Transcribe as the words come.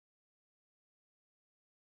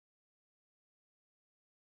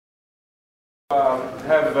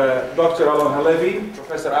Have Dr. Alon Halevy,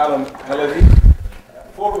 Professor Alon Halevy,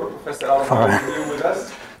 former Professor Alon Halevy here with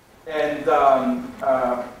us. And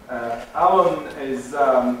Alon has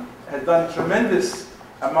done tremendous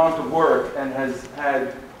amount of work and has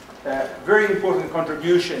had very important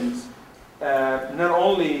contributions, not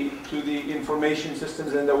only to the information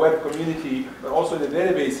systems and the web community, but also the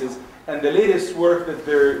databases. And the latest work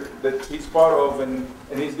that he's part of and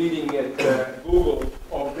he's leading at Google,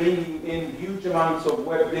 of bringing in huge amounts of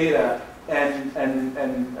web data and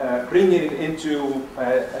bringing it into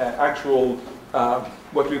actual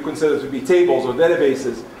what we consider to be tables or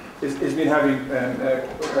databases, is been having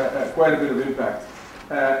quite a bit of impact.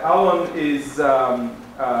 Alon is a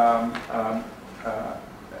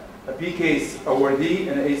PCASE awardee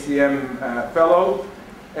and an ACM fellow,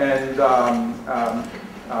 and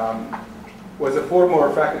was a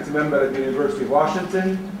former faculty member at the University of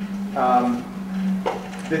Washington.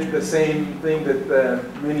 Did the same thing that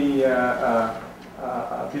many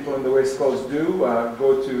people in the West Coast do,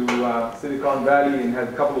 go to Silicon Valley and had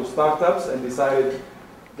a couple of startups and decided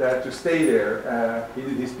that to stay there. He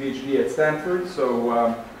did his PhD at Stanford,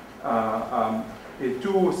 so he had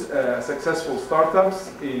two successful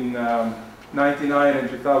startups in 1999 and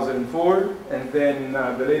 2004, and then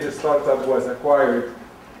the latest startup was acquired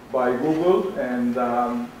by Google and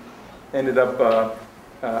ended up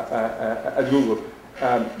at Google.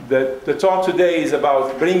 The talk today is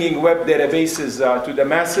about bringing web databases to the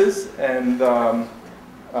masses, and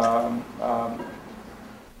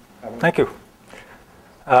thank you.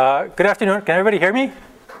 Good afternoon. Can everybody hear me?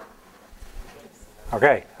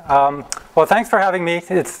 Okay. Well, thanks for having me.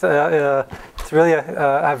 It's really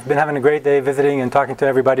I've been having a great day visiting and talking to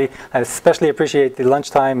everybody. I especially appreciate the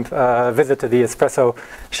lunchtime visit to the espresso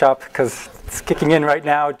shop, because it's kicking in right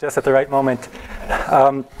now, just at the right moment.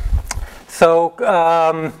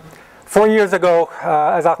 4 years ago,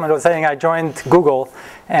 as Ahmed was saying, I joined Google,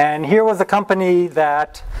 and here was a company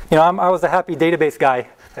that, I was a happy database guy.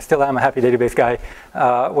 I still am a happy database guy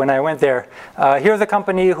when I went there. Here's a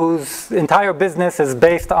company whose entire business is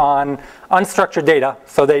based on unstructured data.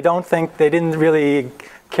 So they didn't really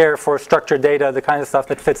care for structured data, the kind of stuff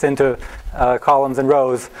that fits into columns and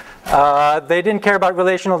rows. They didn't care about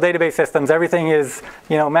relational database systems. Everything is,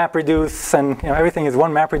 MapReduce, and everything is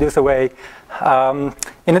one MapReduce away.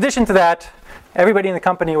 In addition to that, everybody in the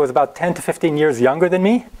company was about 10 to 15 years younger than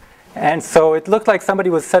me. And so it looked like somebody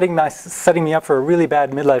was setting me up for a really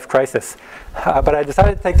bad midlife crisis. But I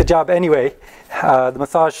decided to take the job anyway. The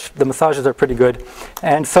massages are pretty good.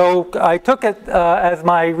 And so I took it as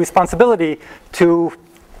my responsibility to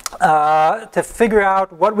figure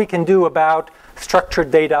out what we can do about structured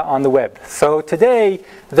data on the web. So today,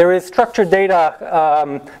 there is structured data,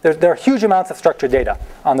 there are huge amounts of structured data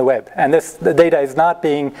on the web, and the data is not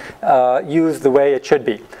being used the way it should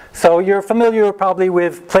be. So you're familiar probably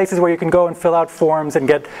with places where you can go and fill out forms and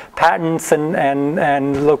get patents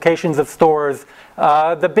and locations of stores.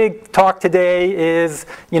 The big talk today is,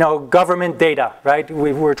 government data, right?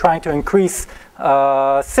 We're trying to increase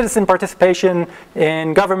citizen participation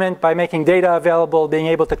in government by making data available, being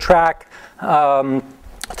able to track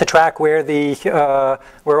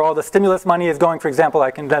where all the stimulus money is going. For example,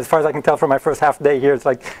 as far as I can tell from my first half day here, it's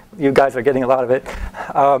like you guys are getting a lot of it.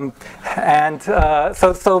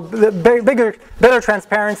 So better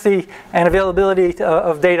transparency and availability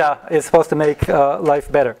of data is supposed to make life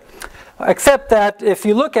better. Except that if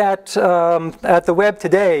you look at the web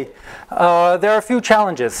today, there are a few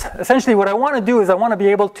challenges. Essentially, what I want to do is I want to be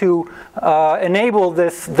able to enable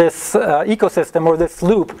this ecosystem, or this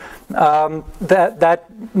loop that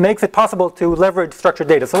makes it possible to leverage structured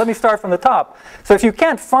data. So let me start from the top. So if you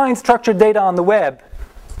can't find structured data on the web,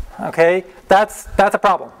 okay, that's a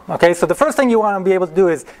problem. Okay, so the first thing you want to be able to do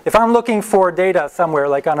is, if I'm looking for data somewhere,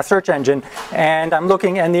 like on a search engine, and I'm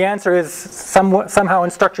looking, and the answer is somehow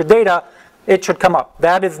in structured data, it should come up.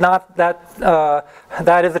 That is a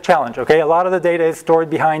challenge. Okay, a lot of the data is stored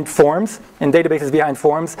behind forms, in databases behind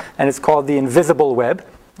forms, and it's called the invisible web,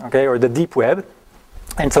 okay, or the deep web.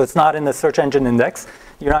 And so it's not in the search engine index.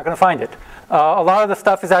 You're not going to find it. A lot of the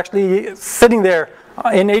stuff is actually sitting there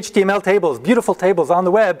in HTML tables, beautiful tables on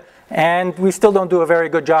the web, and we still don't do a very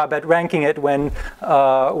good job at ranking it when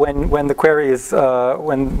the query is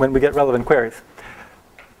when we get relevant queries.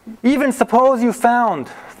 Even suppose you found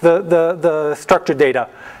the structured data,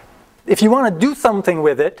 if you want to do something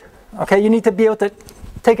with it, okay, you need to be able to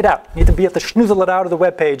take it out. You need to be able to schnoozle it out of the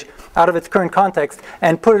web page, out of its current context,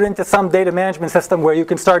 and put it into some data management system where you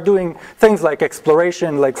can start doing things like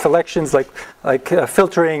exploration, like selections, like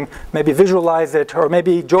filtering, maybe visualize it, or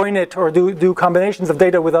maybe join it, or do combinations of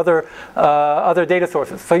data with other data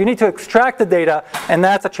sources. So you need to extract the data, and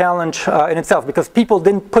that's a challenge in itself, because people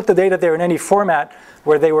didn't put the data there in any format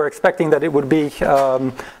where they were expecting that it would be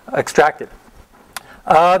extracted.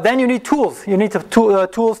 Then you need tools. You need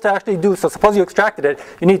tools to actually do. So suppose you extracted it.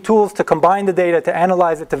 You need tools to combine the data, to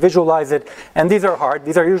analyze it, to visualize it. And these are hard.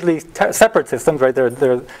 These are usually separate systems, right? They're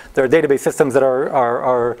database systems that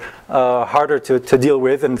are harder to deal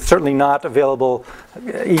with, and certainly not available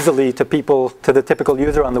easily to people, to the typical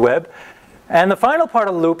user on the web. And the final part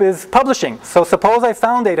of the loop is publishing. So suppose I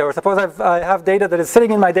found data, or suppose I have data that is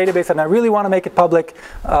sitting in my database and I really want to make it public,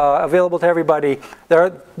 available to everybody. They're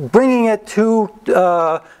bringing it to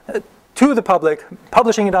the public.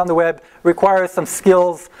 Publishing it on the web requires some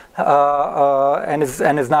skills and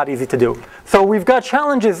is not easy to do. So we've got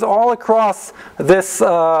challenges all across this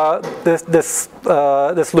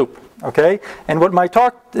loop. Okay, and what my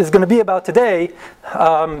talk is going to be about today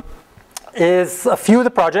is a few of the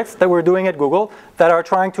projects that we're doing at Google that are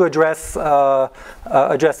trying to address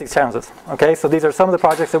these challenges. Okay, so these are some of the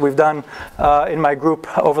projects that we've done in my group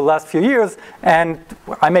over the last few years, and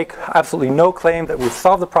I make absolutely no claim that we've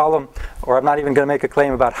solved the problem, or I'm not even going to make a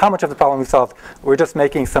claim about how much of the problem we solved. We're just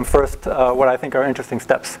making some first, what I think are interesting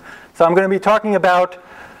steps. So I'm going to be talking about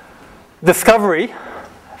discovery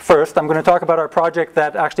first. I'm going to talk about our project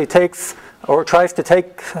that actually takes, or tries to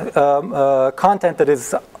take content that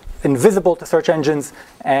is invisible to search engines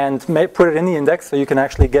and put it in the index so you can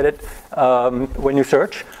actually get it when you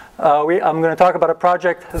search. I'm going to talk about a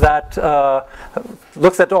project that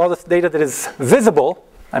looks at all this data that is visible.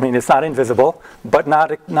 I mean, it's not invisible, but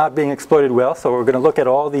not being exploited well. So we're going to look at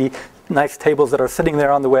all the nice tables that are sitting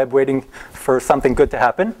there on the web waiting for something good to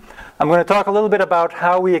happen. I'm going to talk a little bit about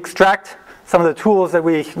how we extract some of the tools that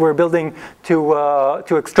we're building to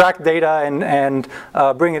extract data and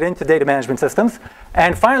bring it into data management systems.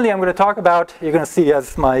 And finally, I'm going to talk about, you're going to see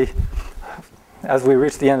as we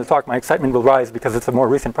reach the end of the talk, my excitement will rise because it's a more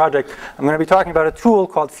recent project. I'm going to be talking about a tool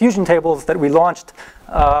called Fusion Tables that we launched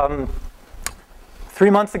 3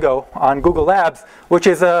 months ago on Google Labs, which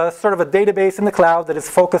is a sort of a database in the cloud that is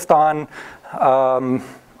focused on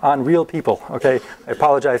real people. Okay, I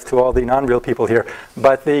apologize to all the non-real people here,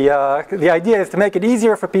 but the idea is to make it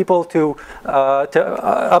easier for people to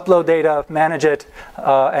upload data, manage it,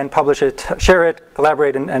 and publish it, share it,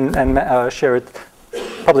 collaborate, and share it,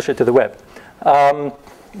 publish it to the web.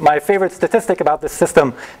 My favorite statistic about this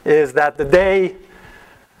system is that the day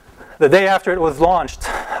after it was launched,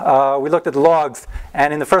 we looked at the logs,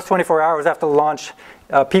 and in the first 24 hours after the launch,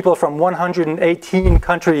 people from 118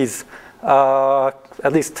 countries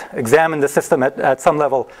at least examine the system at some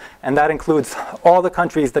level, and that includes all the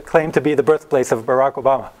countries that claim to be the birthplace of Barack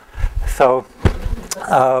Obama. So,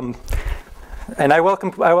 and I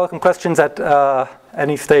welcome questions at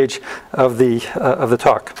any stage of the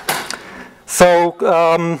talk.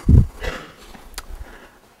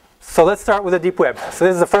 So let's start with the deep web. So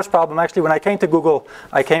this is the first problem. Actually, when I came to Google,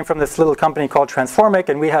 I came from this little company called Transformic,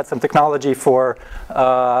 and we had some technology for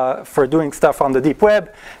doing stuff on the deep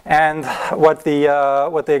web. And what the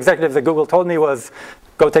executives at Google told me was,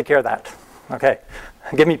 go take care of that. Okay,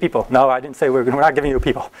 give me people. No, I didn't say we're not giving you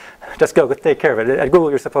people. Just go take care of it. At Google,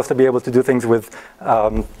 you're supposed to be able to do things with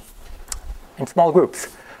in small groups.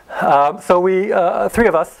 So we, three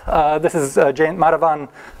of us, this is Jane Madhavan,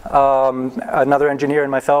 another engineer,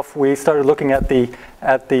 and myself, we started looking at the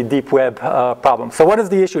deep web problem. So what is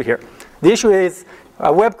the issue here? The issue is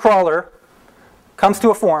a web crawler comes to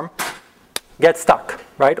a form, gets stuck,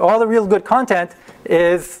 right? All the real good content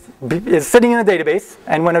is sitting in a database,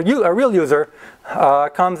 and when a real user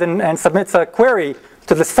comes in and submits a query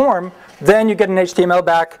to this form, then you get an HTML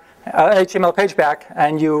page back,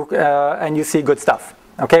 and you see good stuff.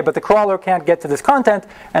 Okay, but the crawler can't get to this content,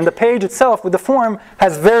 and the page itself with the form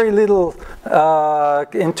has very little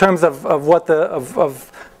in terms of what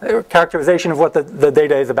characterization of what the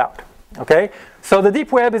data is about. Okay, so the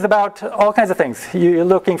deep web is about all kinds of things. You're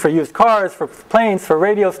looking for used cars, for planes, for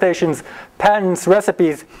radio stations, patents,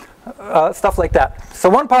 recipes, stuff like that. So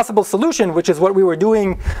one possible solution, which is what we were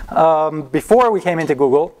doing before we came into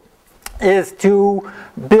Google, is to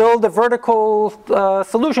build a vertical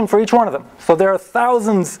solution for each one of them. So there are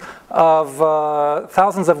thousands of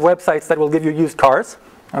websites that will give you used cars,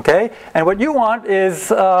 okay? And what you want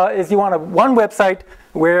is you want one website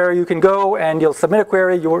where you can go and you'll submit a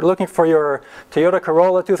query. You're looking for your Toyota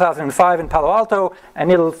Corolla 2005 in Palo Alto,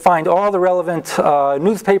 and it'll find all the relevant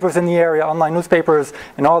newspapers in the area, online newspapers,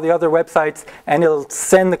 and all the other websites, and it'll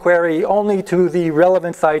send the query only to the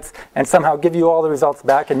relevant sites and somehow give you all the results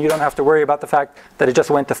back, and you don't have to worry about the fact that it just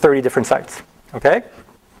went to 30 different sites. Okay?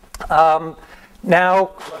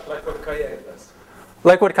 Now, like what Kayak does.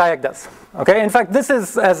 Like what Kayak does. Okay. In fact, this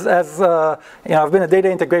is I've been a data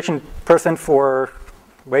integration person for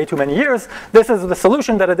way too many years. This is the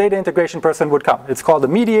solution that a data integration person would come. It's called a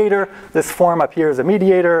mediator. This form up here is a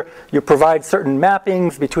mediator. You provide certain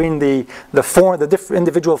mappings between the different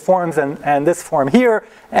individual forms and this form here,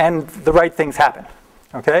 and the right things happen.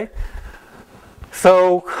 Okay.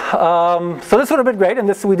 So this would have been great,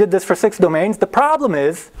 and we did this for 6 domains. The problem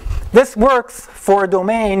is, this works for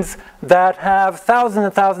domains that have thousands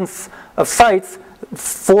and thousands of sites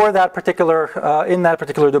for that particular in that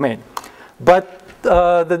particular domain. But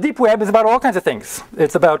the deep web is about all kinds of things.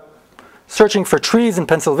 It's about searching for trees in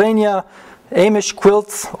Pennsylvania, Amish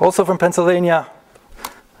quilts, also from Pennsylvania,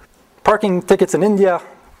 parking tickets in India,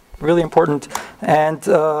 really important, and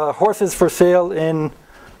horses for sale in,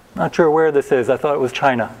 not sure where this is. I thought it was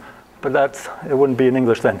China, but it wouldn't be in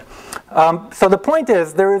English then. So the point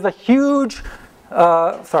is, there is a huge,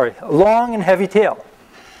 long and heavy tail.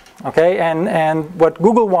 Okay, and what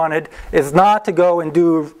Google wanted is not to go and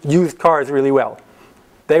do used cars really well.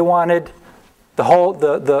 They wanted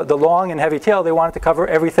the long and heavy tail. They wanted to cover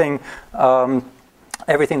everything,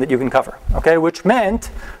 everything that you can cover. Okay, which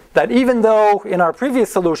meant that even though in our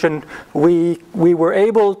previous solution we were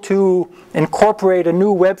able to incorporate a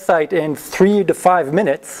new website in 3 to 5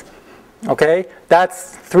 minutes, okay,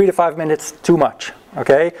 that's 3 to 5 minutes too much.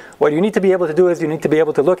 Okay, what you need to be able to do is you need to be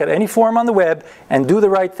able to look at any form on the web and do the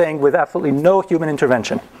right thing with absolutely no human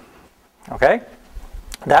intervention. Okay,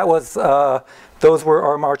 that was those were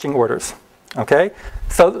our marching orders. Okay,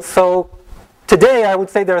 so today I would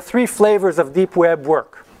say there are 3 flavors of deep web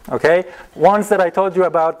work. Okay, ones that I told you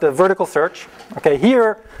about, the vertical search. Okay,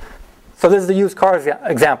 here, so this is the used cars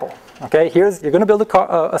example. Okay, you're going to build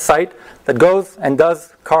a site that goes and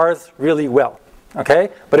does cars really well. Okay,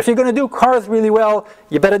 but if you're going to do cars really well,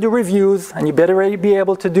 you better do reviews, and you better be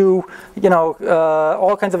able to do,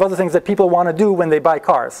 all kinds of other things that people want to do when they buy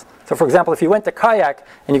cars. So, for example, if you went to Kayak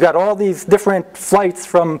and you got all these different flights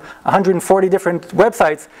from 140 different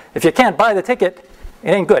websites, if you can't buy the ticket, it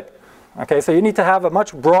ain't good. Okay, so you need to have a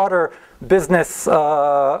much broader business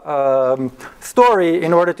story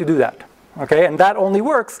in order to do that. Okay, and that only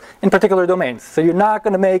works in particular domains. So you're not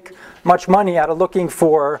going to make much money out of looking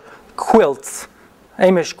for quilts,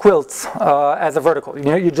 Amish quilts, as a vertical.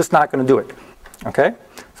 You're just not going to do it. Okay,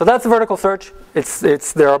 so that's a vertical search.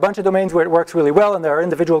 There are a bunch of domains where it works really well, and there are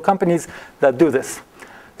individual companies that do this.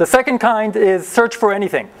 The second kind is search for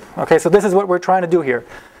anything. Okay, so this is what we're trying to do here.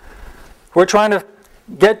 We're trying to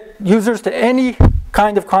get users to any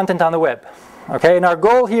kind of content on the web. Okay, and our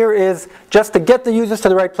goal here is just to get the users to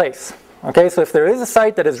the right place. Okay, so if there is a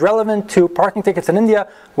site that is relevant to parking tickets in India,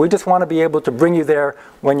 we just want to be able to bring you there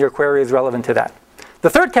when your query is relevant to that. The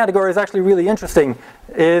third category is actually really interesting.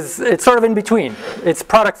 It's sort of in between. It's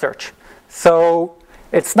product search. So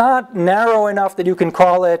it's not narrow enough that you can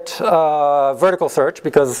call it vertical search,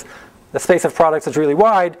 because the space of products is really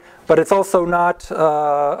wide, but it's also not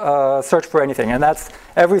search for anything. And that's,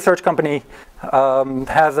 every search company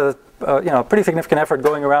has a pretty significant effort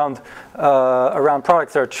going around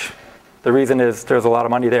product search. The reason is there's a lot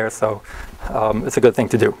of money there, so it's a good thing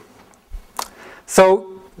to do. So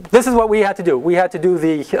this is what we had to do. We had to do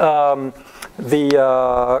the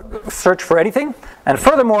search for anything, and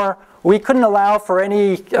furthermore, we couldn't allow for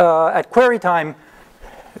any at query time.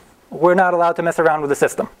 We're not allowed to mess around with the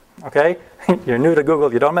system. Okay, you're new to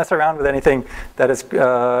Google. You don't mess around with anything that is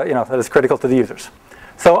that is critical to the users.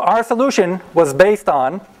 So our solution was based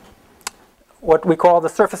on what we call the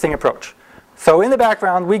surfacing approach. So in the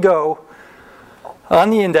background, we go on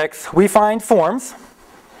the index, we find forms,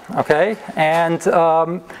 okay, and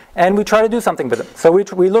we try to do something with them. So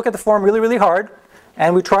we look at the form really, really hard,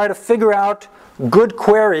 and we try to figure out good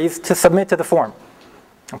queries to submit to the form.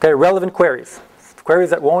 Okay, relevant queries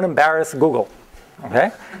that won't embarrass Google.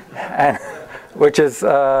 Okay, and which is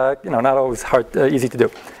not always easy to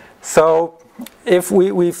do. So if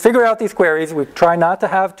we figure out these queries, we try not to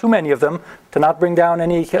have too many of them, to not bring down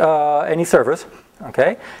any servers.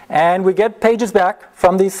 Okay, and we get pages back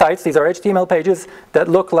from these sites. These are HTML pages that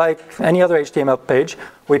look like any other HTML page.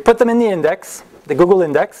 We put them in the index, the Google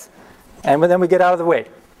index, and then we get out of the way.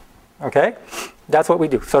 Okay, that's what we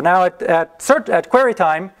do. So now at query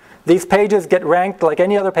time, these pages get ranked like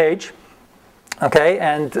any other page. Okay,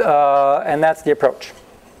 and that's the approach.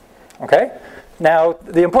 Okay? Now,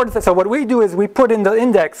 the important thing, so what we do is we put in the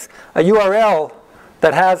index a URL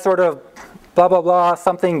that has sort of blah, blah, blah,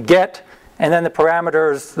 something get, and then the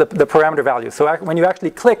parameters, the parameter values. So when you actually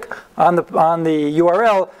click on the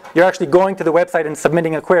URL, you're actually going to the website and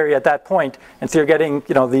submitting a query at that point. And so you're getting,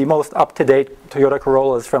 you know, the most up-to-date Toyota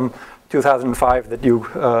Corollas from 2005 that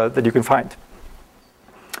you can find.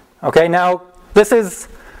 Okay, now this is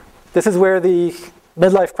where the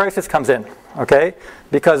midlife crisis comes in. Okay,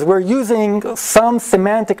 because we're using some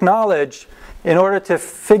semantic knowledge in order to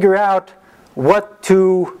figure out what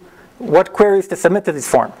queries to submit to this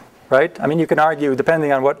form. Right? I mean, you can argue,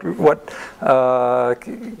 depending on what kind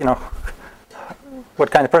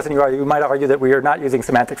of person you are, you might argue that we are not using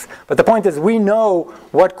semantics. But the point is, we know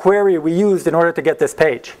what query we used in order to get this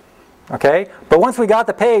page. Okay? But once we got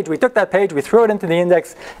the page, we took that page, we threw it into the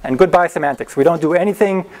index, and goodbye semantics. We don't do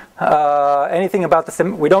anything about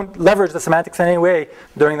we don't leverage the semantics in any way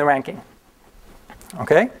during the ranking.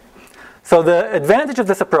 Okay? So the advantage of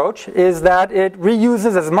this approach is that it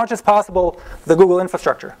reuses as much as possible the Google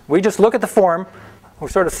infrastructure. We just look at the form, we're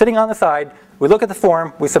sort of sitting on the side, we look at the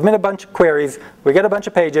form, we submit a bunch of queries, we get a bunch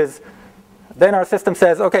of pages, then our system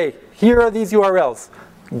says, okay, here are these URLs.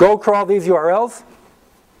 Go crawl these URLs,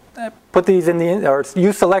 put these in the, or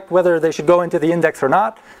you select whether they should go into the index or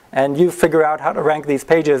not, and you figure out how to rank these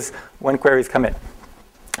pages when queries come in.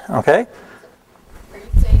 Okay? Are you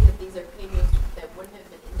saying that these are pages that wouldn't have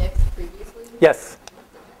been indexed previously? Yes,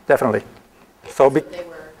 definitely. So they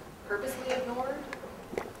were purposely ignored?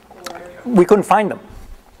 Or? We couldn't find them.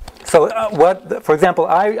 So for example,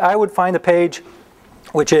 I would find a page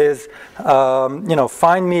which is,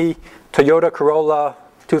 find me Toyota Corolla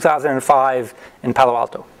 2005 in Palo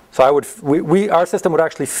Alto. So our system would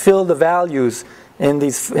actually fill the values in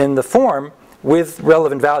the form with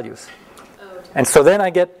relevant values. Oh, okay. And so then I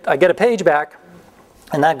get a page back,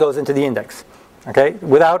 and that goes into the index. Okay?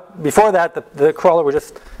 Before that, the crawler would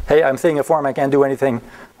just, hey, I'm seeing a form, I can't do anything.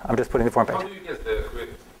 I'm just putting the form page. How do you get the query?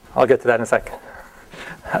 I'll get to that in a sec.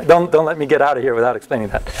 Don't let me get out of here without explaining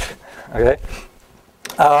that. Okay?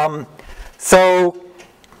 So,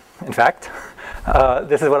 in fact,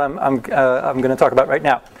 this is what I'm going to talk about right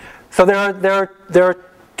now. So there are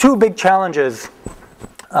two big challenges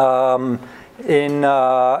in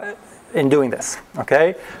doing this.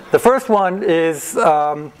 Okay, the first one is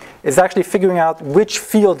actually figuring out which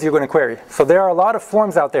fields you're going to query. So there are a lot of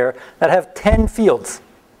forms out there that have 10 fields,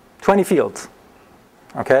 20 fields.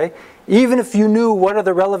 Okay, even if you knew what are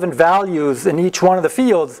the relevant values in each one of the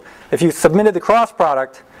fields, if you submitted the cross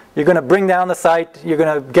product, you're going to bring down the site, you're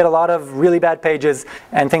going to get a lot of really bad pages,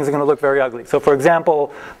 and things are going to look very ugly. So for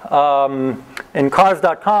example, in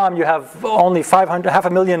cars.com, you have only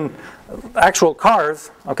 500,000 actual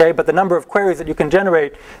cars, okay, but the number of queries that you can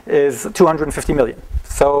generate is 250 million.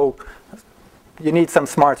 So you need some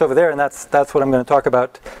smarts over there, and that's what I'm going to talk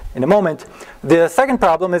about in a moment. The second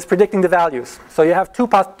problem is predicting the values. So you have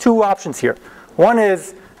two options here. One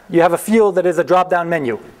is you have a field that is a drop-down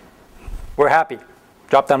menu. We're happy.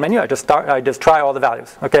 Drop-down menu, I just try all the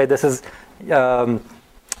values. Okay, this is, you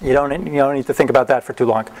don't need to think about that for too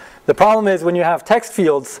long. The problem is when you have text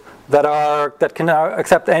fields that can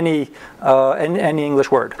accept any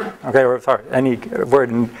English word, okay, or sorry, any word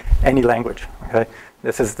in any language. Okay,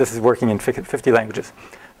 this is working in 50 languages.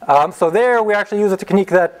 So there we actually use a technique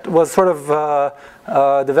that was sort of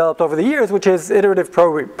developed over the years, which is iterative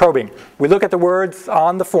probing. We look at the words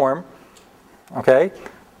on the form, okay,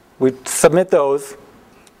 we submit those,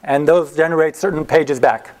 and those generate certain pages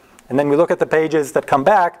back. And then we look at the pages that come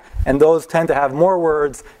back, and those tend to have more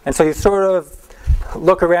words. And so you sort of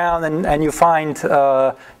look around, and you find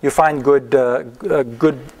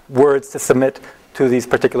good words to submit to these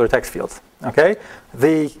particular text fields. Okay.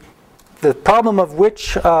 The problem of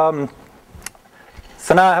which. So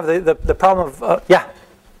now I have the problem of yeah.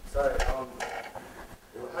 Sorry. How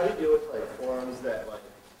do you deal with like forms that like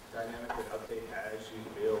dynamically update as you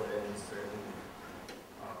fill in certain?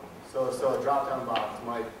 So a drop-down box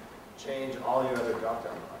might change all your other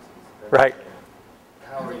drop-down boxes. Right.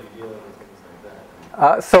 How are you dealing with things like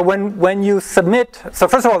that? So when you submit, so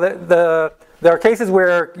first of all, there are cases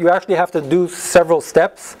where you actually have to do several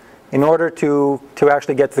steps in order to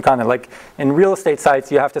actually get to the content. Like in real estate sites,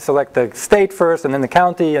 you have to select the state first, and then the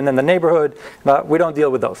county, and then the neighborhood. We don't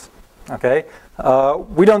deal with those. Okay,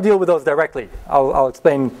 we don't deal with those directly. I'll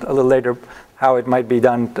explain a little later how it might be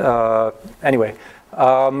done. Anyway.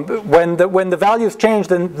 When the values change,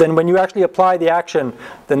 then when you actually apply the action,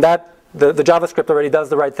 then the JavaScript already does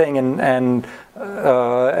the right thing, and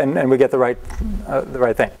we get the right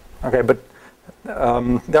thing. Okay, but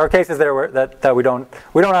there are cases there where that we don't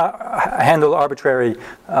handle arbitrary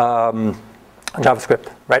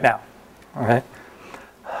JavaScript right now. Okay.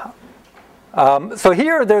 So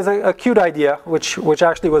here there's a cute idea which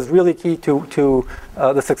actually was really key to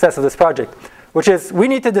the success of this project, which is we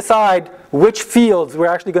need to decide which fields we're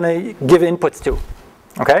actually going to give inputs to.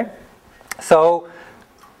 Okay. So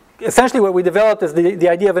essentially what we developed is the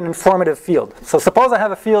idea of an informative field. So suppose I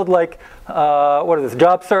have a field like, what is this,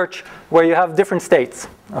 job search, where you have different states,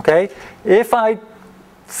 okay? If I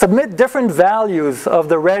submit different values of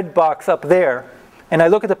the red box up there, and I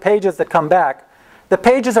look at the pages that come back, the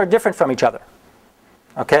pages are different from each other,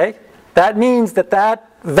 okay? That means that that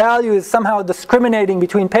value is somehow discriminating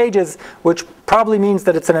between pages, which probably means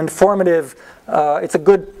that it's an informative, it's a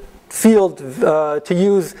good field to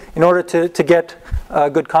use in order to get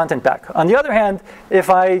good content back. On the other hand, if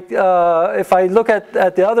I look at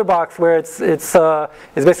the other box where it's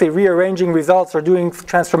basically rearranging results or doing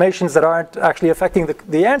transformations that aren't actually affecting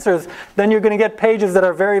the answers, then you're going to get pages that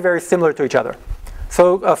are very, very similar to each other.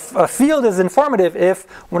 So a field is informative if,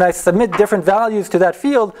 when I submit different values to that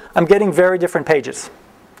field, I'm getting very different pages.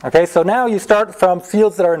 Okay, so now you start from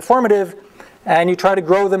fields that are informative, and you try to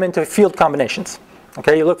grow them into field combinations.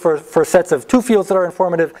 Okay, you look for sets of 2 fields that are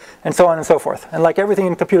informative, and so on and so forth. And like everything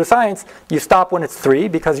in computer science, you stop when it's 3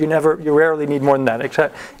 because you rarely need more than that.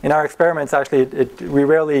 Except in our experiments, actually, we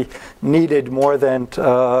rarely needed more than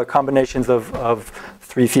combinations of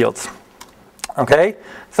 3 fields. Okay,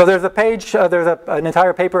 so there's a page, an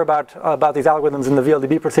entire paper about these algorithms in the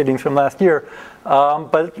VLDB proceedings from last year.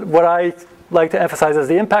 But what I like to emphasize is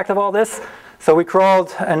the impact of all this. So we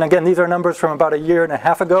crawled, and again, these are numbers from about 1.5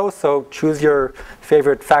 years ago, so choose your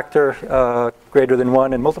favorite factor greater than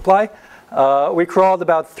 1 and multiply. We crawled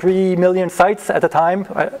about 3 million sites at the time.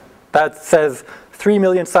 That says 3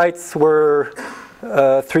 million sites were,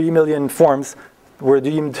 3 million forms were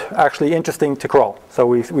deemed actually interesting to crawl. So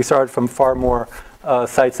we started from far more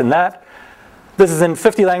sites than that. This is in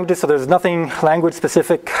 50 languages, so there's nothing language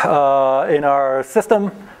specific in our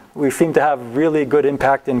system. We seem to have really good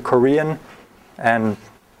impact in Korean. And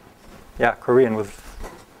yeah, Korean was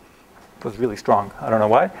really strong. I don't know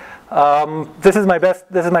why. This is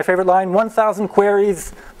my favorite line. 1,000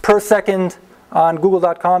 queries per second on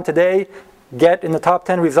google.com today get in the top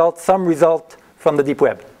 10 results some result from the deep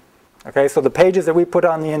web. Okay, so the pages that we put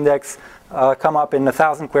on the index come up in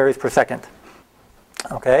 1,000 queries per second.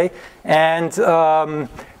 Okay, and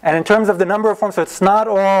in terms of the number of forms, so it's not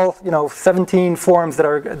all 17 forms that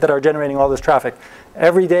are generating all this traffic.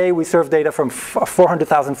 Every day we serve data from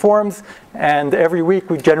 400,000 forms, and every week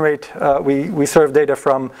we generate we serve data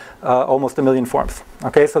from almost 1 million forms.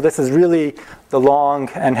 Okay, so this is really the long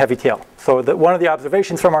and heavy tail. So one of the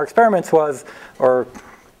observations from our experiments was, or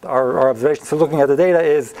our observations for looking at the data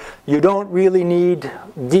is, you don't really need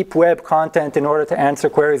deep web content in order to answer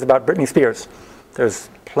queries about Britney Spears. There's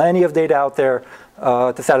plenty of data out there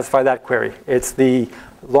to satisfy that query. It's the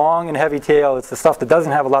long and heavy tail. It's the stuff that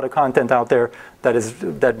doesn't have a lot of content out there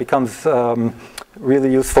that becomes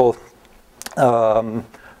really useful from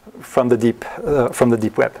the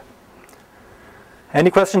deep web.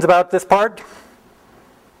 Any questions about this part?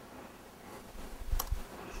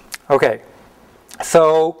 Okay.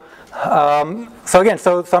 So again,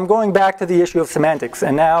 so I'm going back to the issue of semantics,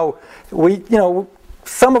 and now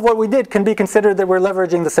some of what we did can be considered that we're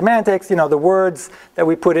leveraging the semantics. The words that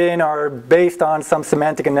we put in are based on some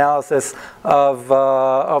semantic analysis of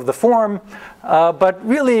the form. But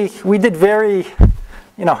really, we did very,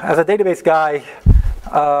 as a database guy,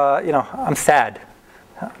 I'm sad.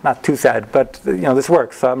 Not too sad, but this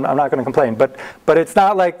works, so I'm not going to complain. But it's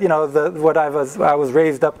not like what I was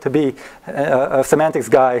raised up to be. A semantics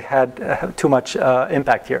guy had too much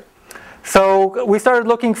impact here. So we started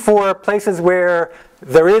looking for places where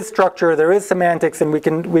there is structure, there is semantics, and we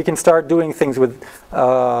can start doing things with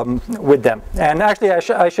them. And actually,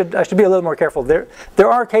 I should be a little more careful. There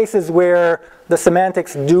are cases where the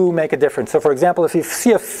semantics do make a difference. So for example, if you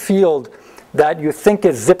see a field that you think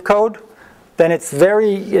is zip code, then it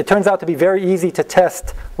turns out to be very easy to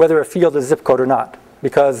test whether a field is zip code or not.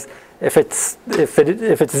 Because if it's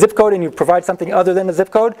zip code and you provide something other than a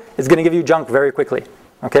zip code, it's going to give you junk very quickly.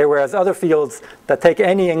 Okay, whereas other fields that take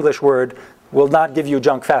any English word will not give you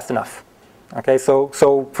junk fast enough. Okay, so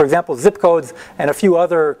for example, zip codes and a few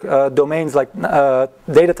other domains like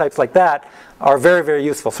data types like that are very, very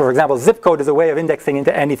useful. So for example, zip code is a way of indexing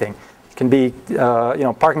into anything. It can be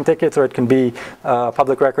parking tickets, or it can be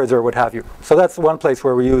public records, or what have you. So that's one place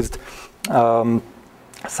where we used some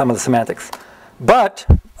of the semantics. But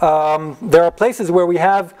there are places where we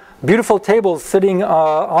have beautiful tables sitting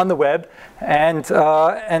on the web, and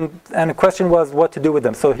the question was what to do with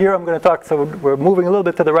them. So here I'm going to talk, so we're moving a little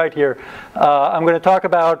bit to the right here. I'm going to talk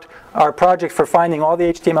about our project for finding all the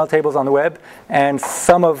HTML tables on the web and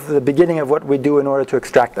some of the beginning of what we do in order to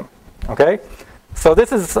extract them. Okay? So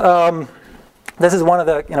this is one of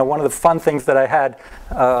the fun things that I had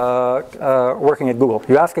working at Google.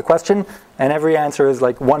 You ask a question, and every answer is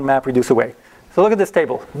like one map reduce away. So look at this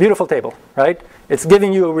table, beautiful table, right? It's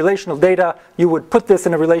giving you a relational data. You would put this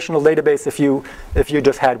in a relational database if you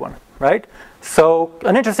just had one, right? So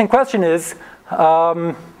an interesting question is,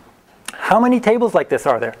 how many tables like this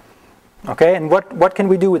are there? Okay, and what can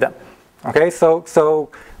we do with them? Okay, so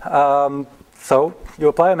you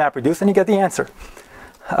apply a map reduce and you get the answer.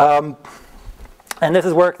 And this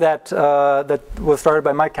is work that was started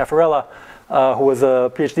by Mike Caffarella, who was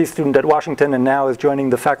a PhD student at Washington and now is joining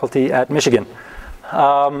the faculty at Michigan.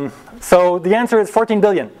 So the answer is 14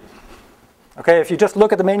 billion. Okay, if you just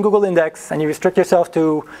look at the main Google index and you restrict yourself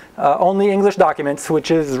to only English documents,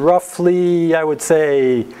 which is roughly, I would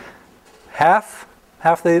say, half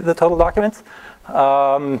the total documents,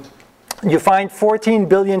 you find 14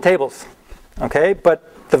 billion tables. Okay,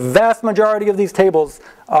 but the vast majority of these tables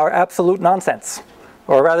are absolute nonsense,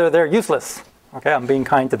 or rather they're useless. Okay, I'm being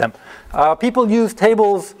kind to them. People use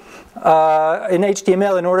tables in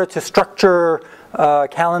HTML in order to structure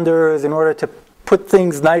calendars, in order to put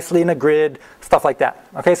things nicely in a grid, stuff like that.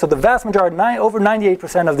 Okay, so the vast majority, over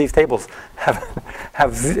 98% of these tables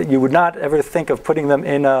you would not ever think of putting them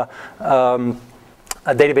in a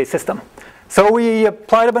database system. So we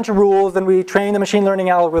applied a bunch of rules, and we trained the machine learning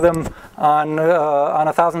algorithm on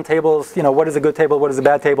 1,000 tables. You know, what is a good table, what is a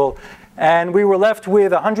bad table, and we were left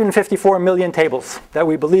with 154 million tables that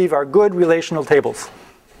we believe are good relational tables.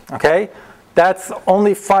 Okay, that's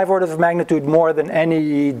only 5 orders of magnitude more than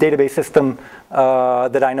any database system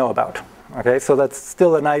that I know about. Okay, so that's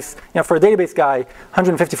still a nice, for a database guy,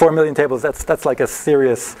 154 million tables. That's like a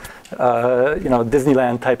serious,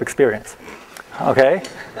 Disneyland type experience. Okay,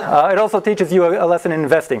 it also teaches you a lesson in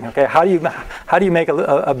investing. Okay, how do you make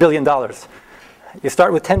 $1 billion? You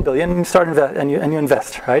start with 10 billion, and you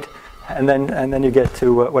invest, right? And then you get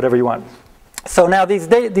to whatever you want. So now these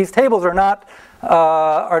tables are not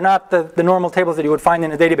the normal tables that you would find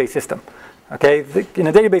in a database system. Okay, in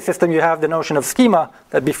a database system you have the notion of schema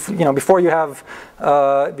that before you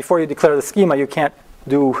declare the schema you can't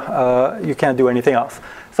do anything else.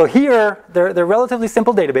 So here, they're relatively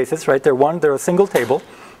simple databases, right? They're a single table,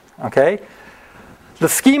 okay? The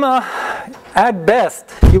schema, at best,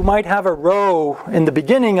 you might have a row in the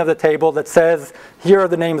beginning of the table that says, here are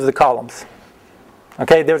the names of the columns.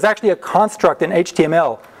 Okay, there's actually a construct in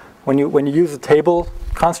HTML. When you use a table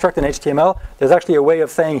construct in HTML, there's actually a way of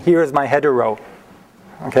saying, here is my header row.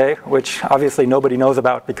 Okay, which obviously nobody knows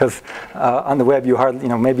about because on the web you hardly,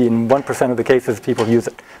 maybe in 1% of the cases people use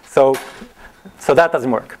it. So that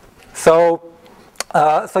doesn't work. So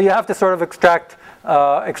you have to sort of extract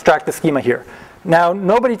the schema here. Now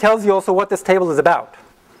nobody tells you also what this table is about.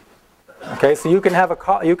 Okay, so you can have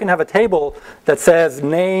a table that says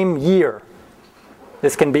name year.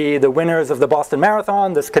 This can be the winners of the Boston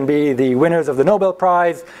Marathon. This can be the winners of the Nobel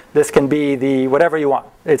Prize. This can be the whatever you want.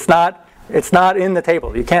 It's not in the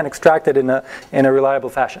table. You can't extract it in a reliable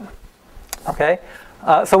fashion. Okay,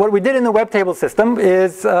 so what we did in the web table system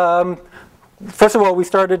is. First of all, we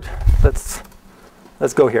started. Let's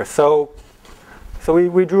go here. So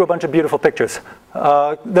we drew a bunch of beautiful pictures.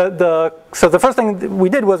 So the first thing we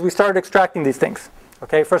did was we started extracting these things.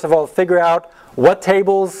 Okay. First of all, figure out what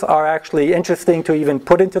tables are actually interesting to even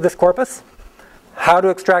put into this corpus. How to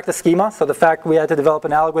extract the schema. So the fact we had to develop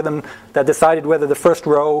an algorithm that decided whether the first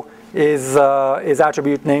row is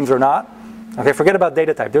attribute names or not. Okay. Forget about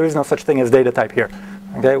data type. There is no such thing as data type here.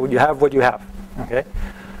 Okay. You have what you have. Okay.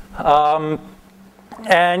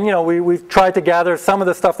 And we've tried to gather some of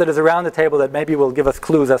the stuff that is around the table that maybe will give us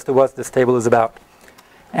clues as to what this table is about.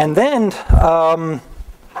 And then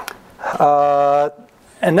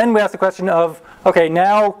we ask the question of, okay,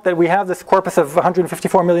 now that we have this corpus of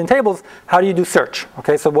 154 million tables, how do you do search?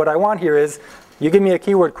 Okay, so what I want here is, you give me a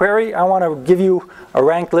keyword query, I want to give you a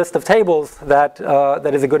ranked list of tables that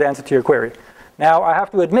is a good answer to your query. Now, I have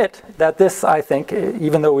to admit that this, I think,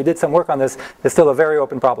 even though we did some work on this, is still a very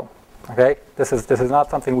open problem. Okay, this is not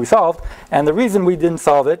something we solved, and the reason we didn't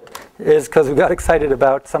solve it is because we got excited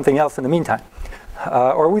about something else in the meantime,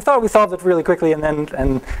 or we thought we solved it really quickly,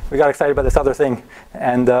 and we got excited by this other thing,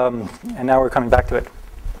 and now we're coming back to it.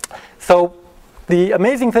 So the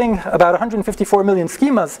amazing thing about 154 million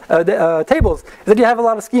schemas tables is that you have a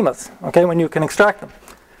lot of schemas. Okay, when you can extract them.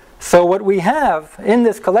 So what we have in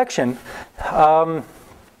this collection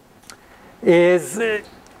is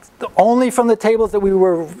only from the tables that we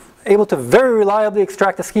were able to very reliably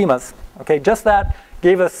extract the schemas. Okay, just that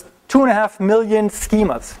gave us 2.5 million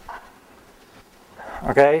schemas.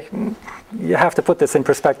 Okay, you have to put this in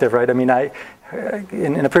perspective, right? I mean,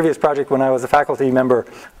 in a previous project when I was a faculty member,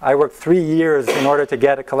 I worked 3 years in order to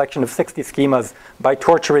get a collection of 60 schemas by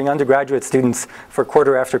torturing undergraduate students for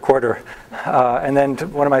quarter after quarter. And then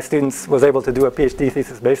one of my students was able to do a PhD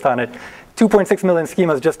thesis based on it. 2.6 million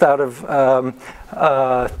schemas just out of,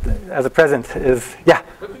 as a present is, yeah?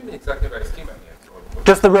 What do you mean exactly by schema here?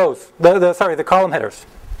 Just the rows, sorry, the column headers.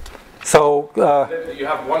 So you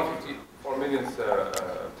have 154 million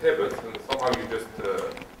tables, and somehow you just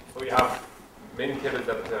so you have many tables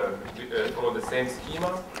that follow the same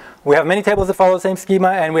schema. We have many tables that follow the same schema,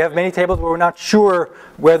 and we have many tables where we're not sure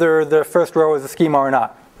whether the first row is a schema or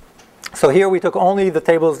not. So here we took only the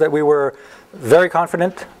tables that we were very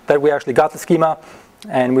confident that we actually got the schema,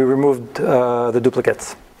 and we removed the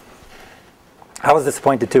duplicates. I was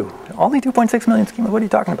disappointed too. Only 2.6 million schemas. What are you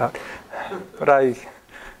talking about? But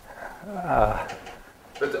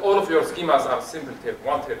But all of your schemas are simple table,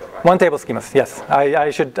 one table, right? One table schemas, yes.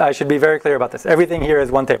 I should be very clear about this. Everything here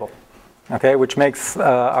is one table, okay, which makes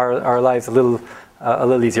our lives a little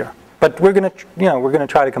easier. But we're gonna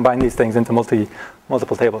try to combine these things into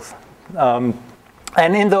multiple tables. And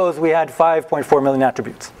in those we had 5.4 million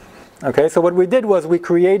attributes. Okay, so what we did was we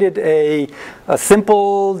created a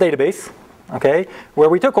simple database, okay, where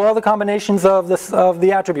we took all the combinations of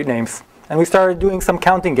the attribute names and we started doing some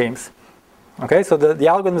counting games. Okay, so the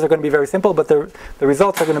algorithms are going to be very simple, but the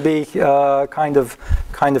results are going to be kind of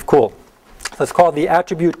cool. So it's called the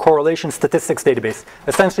Attribute Correlation Statistics Database.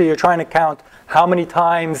 Essentially, you're trying to count how many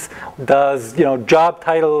times does job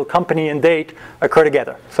title, company, and date occur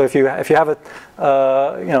together. So if you have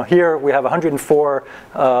a here we have 104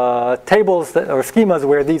 tables or schemas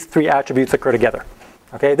where these three attributes occur together.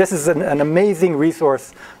 Okay, this is an amazing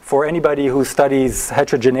resource for anybody who studies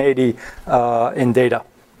heterogeneity in data.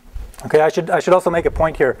 Okay, I should also make a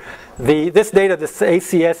point here. This data, this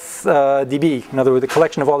ACS DB, in other words, the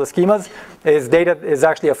collection of all the schemas, is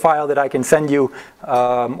actually a file that I can send you,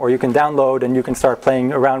 or you can download, and you can start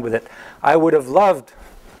playing around with it. I would have loved,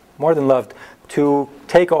 more than loved, to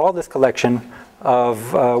take all this collection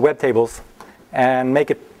of web tables and make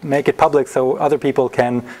it public so other people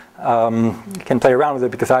can play around with it,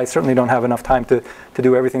 because I certainly don't have enough time to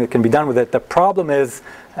do everything that can be done with it. The problem is,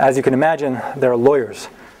 as you can imagine, there are lawyers.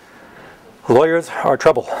 Lawyers are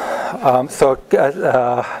trouble. I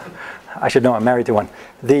should know, I'm married to one.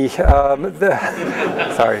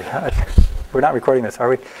 Sorry, we're not recording this, are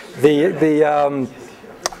we? The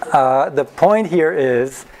point here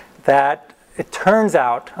is that it turns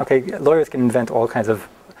out, okay, lawyers can invent all kinds of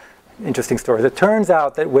interesting stories. It turns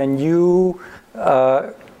out that when you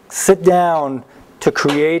sit down to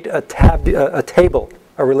create a table,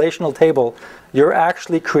 a relational table, you're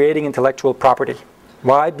actually creating intellectual property.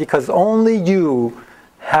 Why? Because only you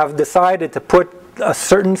have decided to put a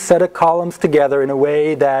certain set of columns together in a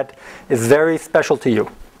way that is very special to you.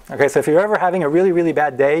 Okay, so if you're ever having a really, really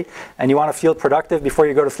bad day and you want to feel productive before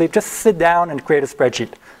you go to sleep, just sit down and create a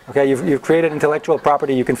spreadsheet. Okay, you've created intellectual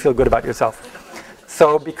property, you can feel good about yourself.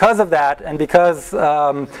 So because of that, and because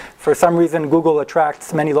for some reason Google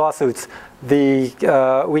attracts many lawsuits, we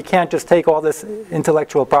can't just take all this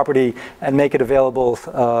intellectual property and make it available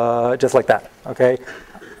just like that. Okay,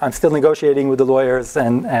 I'm still negotiating with the lawyers,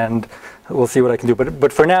 and we'll see what I can do.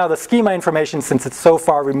 But for now, the schema information, since it's so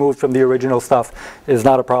far removed from the original stuff, is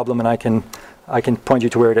not a problem, and I can point you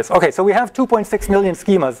to where it is. Okay, so we have 2.6 million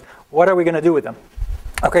schemas. What are we going to do with them?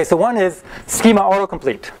 Okay, so one is schema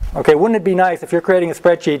autocomplete. Okay, wouldn't it be nice if you're creating a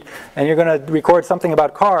spreadsheet and you're going to record something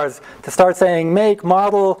about cars to start saying make,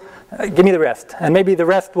 model, give me the rest. And maybe the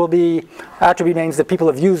rest will be attribute names that people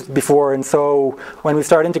have used before, and so when we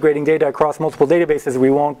start integrating data across multiple databases,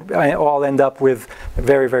 we won't all end up with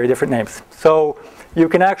very, very different names. So you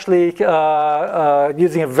can actually,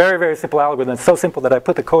 using a very, very simple algorithm, it's so simple that I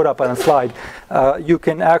put the code up on a slide, you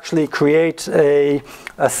can actually create a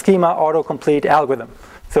schema autocomplete algorithm.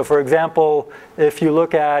 So for example, if you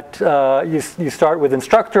look at, you start with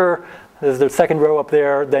instructor, there's the second row up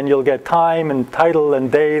there, then you'll get time and title and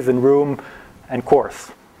days and room and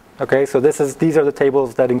course. Okay, so these are the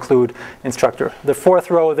tables that include instructor. The fourth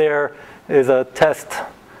row there is a test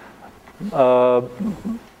to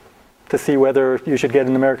see whether you should get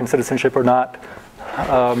an American citizenship or not.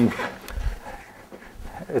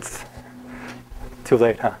 It's too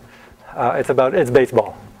late, huh? It's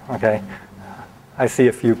baseball, okay? I see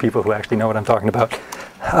a few people who actually know what I'm talking about.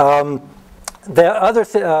 The other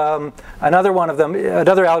Another one of them,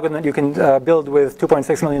 another algorithm that you can build with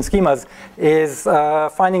 2.6 million schemas is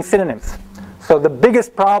finding synonyms. So the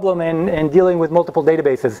biggest problem in dealing with multiple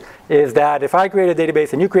databases is that if I create a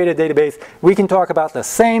database and you create a database, we can talk about the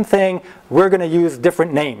same thing. We're going to use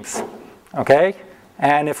different names, okay?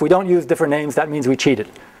 And if we don't use different names, that means we cheated.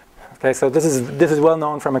 Okay, so this is well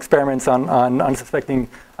known from experiments on unsuspecting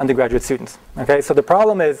undergraduate students. Okay, so the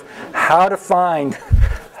problem is how to find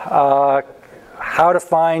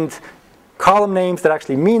column names that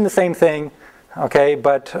actually mean the same thing, okay,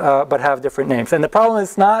 but have different names. And the problem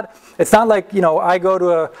is it's not like, you know,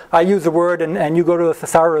 I use a word and you go to a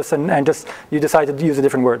thesaurus and just you decide to use a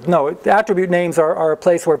different word. No, the attribute names are a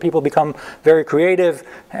place where people become very creative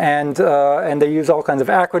and they use all kinds of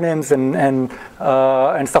acronyms and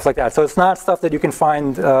stuff like that. So it's not stuff that you can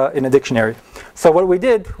find in a dictionary. So what we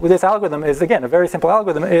did with this algorithm is, again, a very simple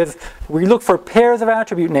algorithm, is we look for pairs of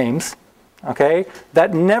attribute names, okay,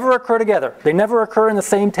 that never occur together. They never occur in the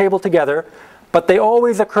same table together, but they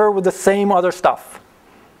always occur with the same other stuff.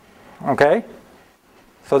 Okay?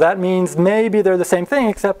 So that means maybe they're the same thing,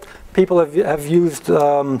 except people have used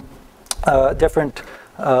different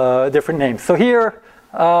names. So here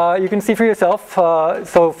you can see for yourself.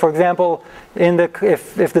 So for example,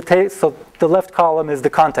 so the left column is the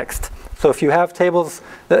context. So if you have tables,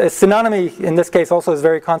 synonymy in this case also is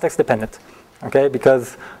very context dependent. Okay,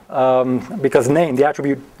 because name, the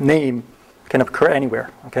attribute name, can occur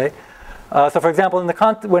anywhere. Okay. So for example,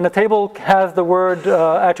 when a table has the word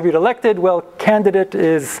attribute elected, well, candidate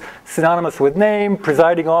is synonymous with name,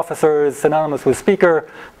 presiding officer is synonymous with speaker.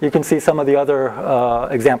 You can see some of the other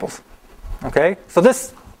examples. Okay, so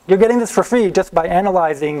you're getting this for free just by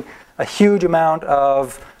analyzing a huge amount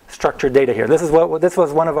of structured data here. This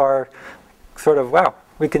was one of our sort of, wow,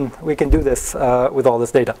 we can do this with all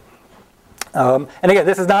this data. And again,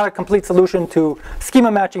 this is not a complete solution to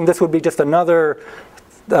schema matching. This would be just another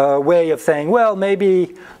way of saying, well,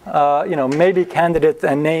 maybe maybe candidate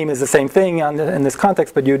and name is the same thing in this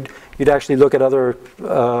context, but you'd actually look at other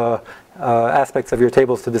aspects of your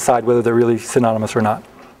tables to decide whether they're really synonymous or not.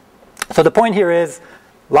 So the point here is,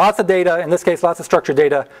 lots of data, in this case, lots of structured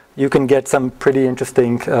data. You can get some pretty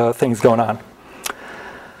interesting things going on.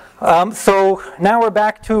 So now we're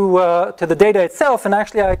back to the data itself, and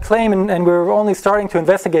actually I claim, and we're only starting to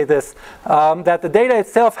investigate this, that the data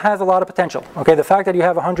itself has a lot of potential. Okay, the fact that you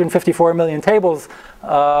have 154 million tables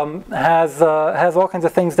has all kinds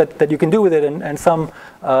of things that you can do with it, and some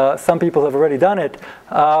people have already done it.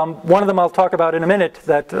 One of them I'll talk about in a minute,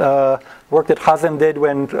 that work that Hazem did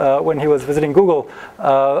when he was visiting Google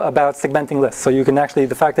about segmenting lists. So you can actually,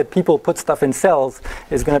 the fact that people put stuff in cells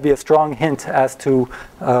is going to be a strong hint as to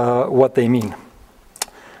what they mean.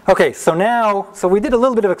 Okay, so we did a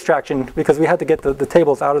little bit of extraction because we had to get the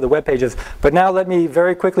tables out of the web pages. But now let me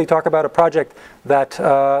very quickly talk about a project that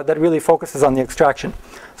really focuses on the extraction.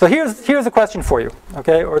 So here's a question for you,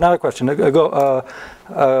 okay, or not a question, a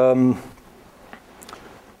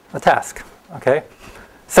task, okay.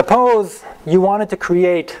 Suppose you wanted to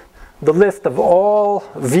create the list of all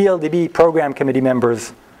VLDB program committee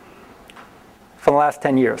members from the last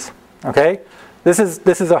 10 years, okay? This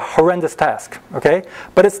is a horrendous task, okay?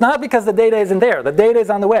 But it's not because the data isn't there. The data is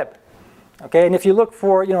on the web, okay? And if you look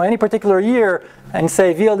for any particular year and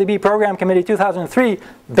say VLDB program committee 2003,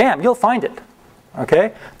 bam, you'll find it,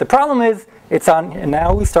 okay? The problem is it's on, and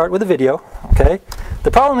now we start with a video, okay?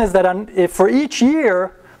 The problem is that if for each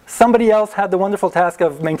year somebody else had the wonderful task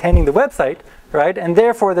of maintaining the website, right? And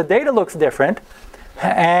therefore the data looks different,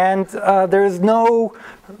 and there's no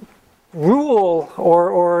rule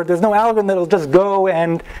or there's no algorithm that'll just go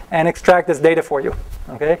and extract this data for you,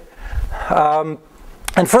 okay?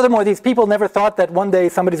 And furthermore, these people never thought that one day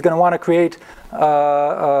somebody's going to want to create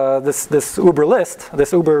this Uber list,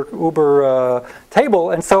 this Uber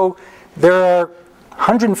table, and so there are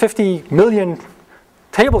 150 million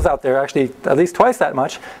tables out there, actually at least twice that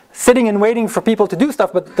much, sitting and waiting for people to do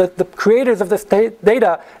stuff, but the creators of this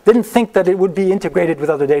data didn't think that it would be integrated with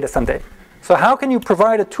other data someday. So how can you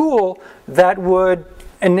provide a tool that would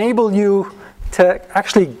enable you to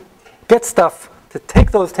actually get stuff, to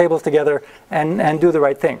take those tables together and do the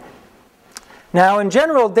right thing? Now, in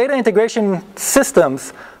general, data integration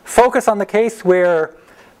systems focus on the case where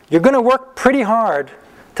you're going to work pretty hard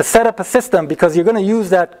to set up a system because you're going to use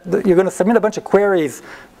that, you're going to submit a bunch of queries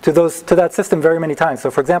to that system very many times. So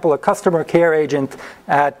for example, a customer care agent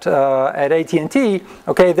at AT&T,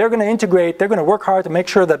 okay, they're going to integrate, they're going to work hard to make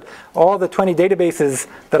sure that all the 20 databases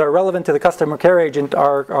that are relevant to the customer care agent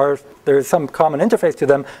there's some common interface to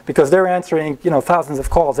them because they're answering thousands of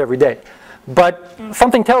calls every day. But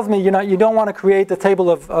something tells me you don't want to create the table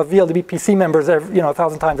of VLDB PC members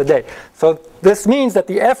 1,000 times a day. So this means that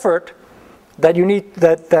the effort that you need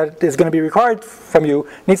that is going to be required from you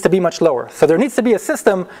needs to be much lower. So there needs to be a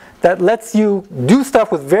system that lets you do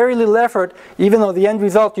stuff with very little effort, even though the end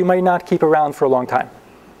result you might not keep around for a long time.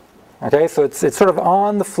 Okay, so it's sort of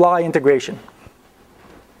on-the-fly integration.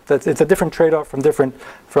 It's a different trade-off from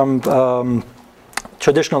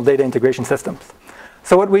traditional data integration systems.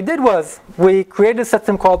 So what we did was we created a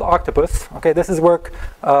system called Octopus. Okay, this is work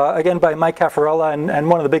again by Mike Caffarella, and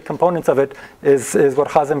one of the big components of it is what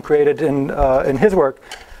Hazem created in his work.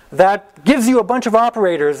 That gives you a bunch of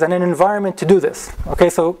operators and an environment to do this. Okay,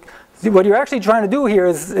 so what you're actually trying to do here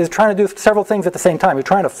is trying to do several things at the same time. You're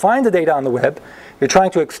trying to find the data on the web. You're trying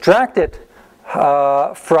to extract it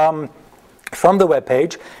from the web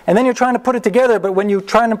page, and then you're trying to put it together. But when you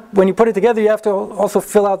put it together, you have to also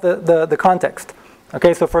fill out the context.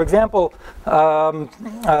 Okay, so for example,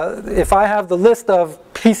 if I have the list of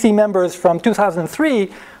PC members from 2003,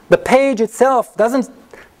 the page itself doesn't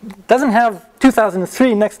have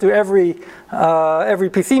 2003 next to every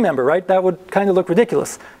PC member, right? That would kind of look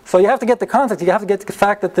ridiculous. So you have to get the context. You have to get the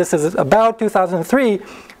fact that this is about 2003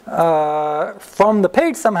 from the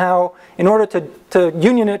page somehow in order to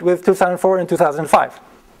union it with 2004 and 2005.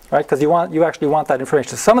 Right, because you actually want that information.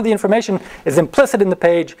 So some of the information is implicit in the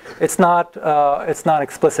page. It's not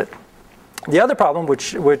explicit. The other problem,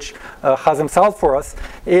 which Hazem solved for us,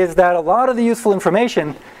 is that a lot of the useful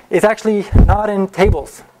information is actually not in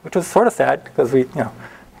tables, which was sort of sad because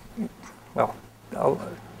well,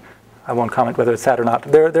 I won't comment whether it's sad or not.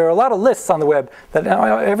 There are a lot of lists on the web that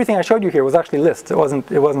everything I showed you here was actually lists. It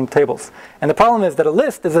wasn't tables. And the problem is that a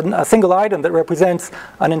list is a single item that represents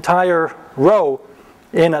an entire row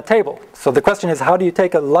in a table. So the question is, how do you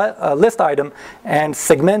take a list item and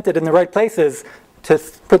segment it in the right places to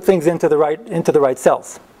put things into the right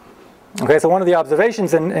cells? Okay, so one of the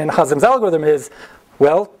observations in Hazem's algorithm is,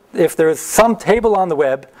 well, if there is some table on the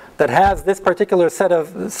web that has this particular set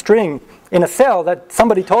of string in a cell that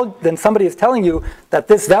then somebody is telling you that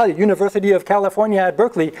this value, University of California at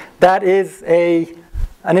Berkeley, that is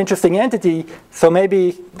an interesting entity. So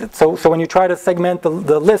maybe, so when you try to segment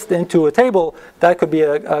the list into a table, that could be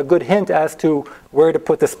a good hint as to where to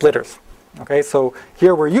put the splitters. Okay, so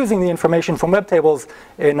here we're using the information from web tables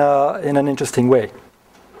in an interesting way.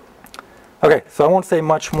 Okay, so I won't say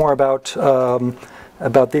much more about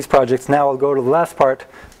these projects. Now I'll go to the last part,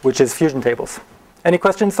 which is fusion tables. Any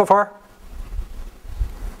questions so far?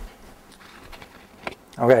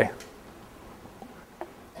 Okay.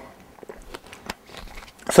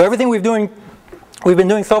 So everything we've been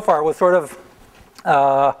doing so far was sort of,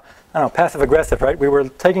 I don't know, passive aggressive, right? We were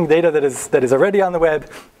taking data that is already on the web,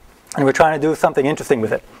 and we're trying to do something interesting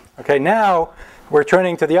with it. Okay, now we're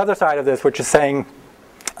turning to the other side of this, which is saying,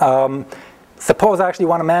 suppose I actually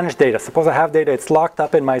want to manage data. Suppose I have data, it's locked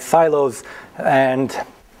up in my silos, and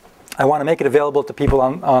I want to make it available to people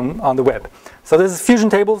on the web. So this is Fusion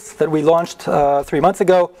Tables that we launched 3 months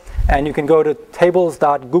ago, and you can go to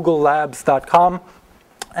tables.googlelabs.com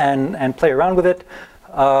and play around with it.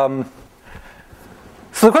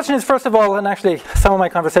 So the question is, first of all, and actually some of my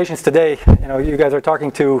conversations today, you guys are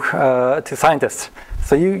talking to scientists.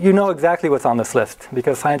 So you know exactly what's on this list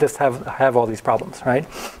because scientists have all these problems, right?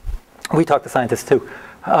 We talk to scientists too.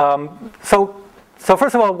 So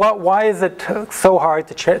first of all, why is it so hard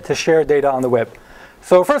to share data on the web?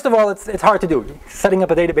 So first of all, it's hard to do. Setting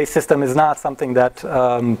up a database system is not something that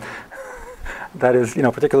that is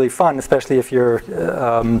particularly fun, especially if you're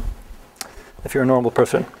a normal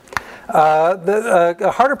person.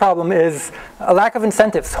 The harder problem is a lack of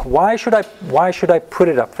incentives. Why should I put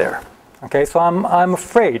it up there? Okay, so I'm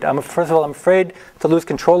afraid. First of all, I'm afraid to lose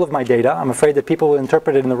control of my data. I'm afraid that people will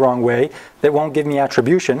interpret it in the wrong way. That won't give me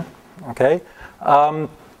attribution. Okay,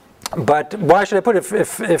 but why should I put it?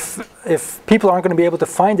 If people aren't going to be able to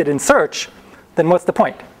find it in search, then what's the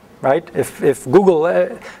point, right? If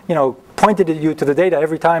Google pointed you to the data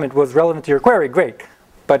every time it was relevant to your query, great.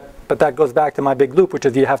 But that goes back to my big loop, which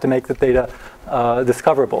is you have to make the data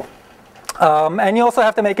discoverable, and you also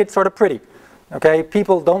have to make it sort of pretty. Okay,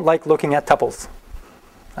 people don't like looking at tuples.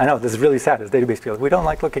 I know this is really sad as database field. We don't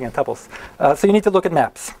like looking at tuples, so you need to look at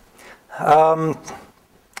maps.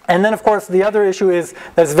 And then, of course, the other issue is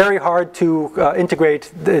that it's very hard to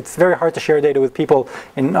integrate. It's very hard to share data with people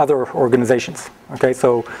in other organizations. Okay,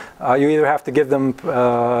 so you either have to give them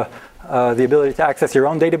the ability to access your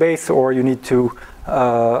own database, or you need to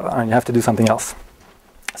you have to do something else.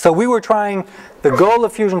 So we were trying. The goal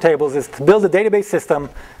of Fusion Tables is to build a database system,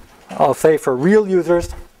 I'll say, for real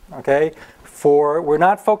users. Okay, we're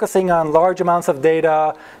not focusing on large amounts of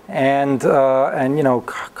data and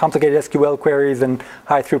complicated SQL queries and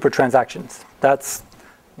high throughput transactions. That's,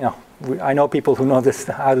 I know people who know this,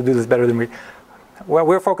 how to do this better than we. Well,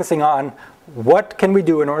 we're focusing on what can we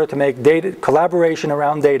do in order to make data collaboration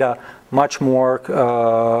around data much more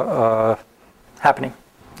happening.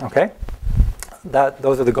 Okay,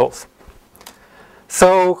 those are the goals.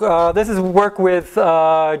 So this is work with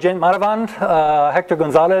Jane Maravan, Hector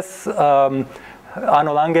Gonzalez,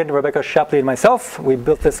 Arno Langen, Rebecca Shapley, and myself. We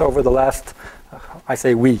built this over the last, I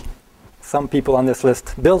say we, some people on this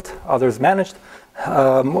list built, others managed,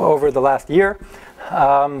 over the last year.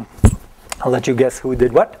 I'll let you guess who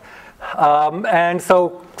did what. And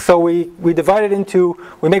so we divide it into,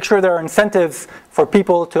 we make sure there are incentives for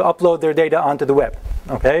people to upload their data onto the web.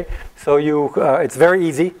 Okay, so it's very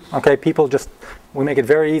easy. Okay, we make it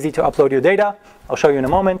very easy to upload your data. I'll show you in a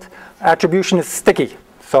moment. Attribution is sticky.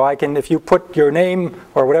 So if you put your name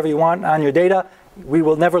or whatever you want on your data, we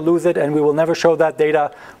will never lose it, and we will never show that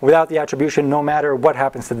data without the attribution, no matter what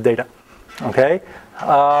happens to the data. Okay,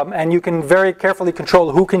 and you can very carefully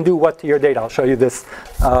control who can do what to your data. I'll show you this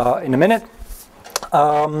in a minute.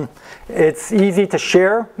 It's easy to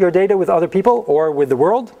share your data with other people or with the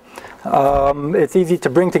world. It's easy to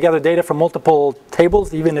bring together data from multiple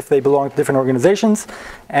tables, even if they belong to different organizations.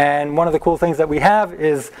 And one of the cool things that we have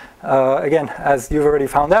is, again, as you've already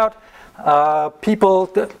found out,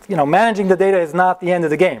 managing the data is not the end of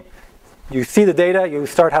the game. You see the data, you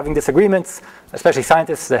start having disagreements, especially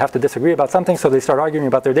scientists, they have to disagree about something, so they start arguing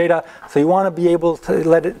about their data. So you want to be able to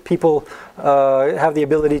let people have the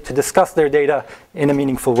ability to discuss their data in a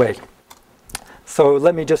meaningful way. So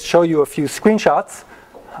let me just show you a few screenshots.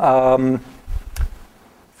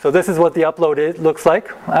 So this is what the upload looks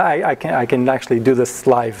like. I can actually do this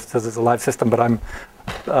live. This is a live system, but I'm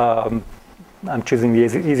choosing the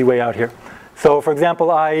easy way out here. So for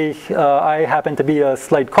example, I happen to be a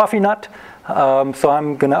slight coffee nut. So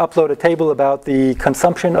I'm going to upload a table about the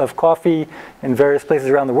consumption of coffee in various places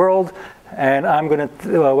around the world. And I'm going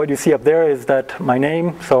to, what you see up there is that my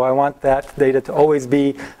name. So I want that data to always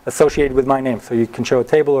be associated with my name. So you can show a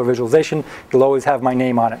table or visualization. It'll always have my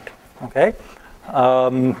name on it. Okay?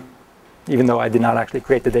 Even though I did not actually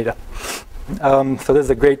create the data. So this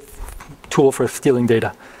is a great tool for stealing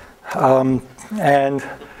data. And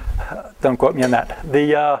don't quote me on that.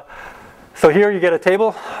 So here you get a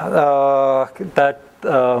table, a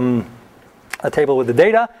table with the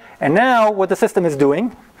data. And now what the system is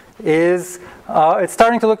doing is it's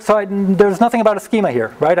starting to look, there's nothing about a schema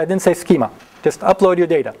here, right? I didn't say schema. Just upload your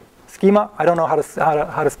data. Schema, I don't know how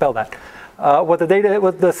to spell that.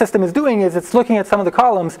 What the system is doing is it's looking at some of the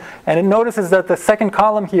columns, and it notices that the second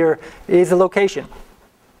column here is a location.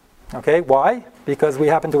 Okay, why? Because we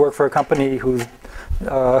happen to work for a company who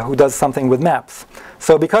does something with maps.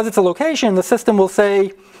 So because it's a location, the system will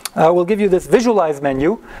say, we'll give you this visualize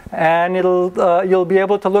menu, and you'll be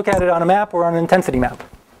able to look at it on a map or on an intensity map.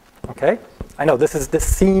 Okay, I know this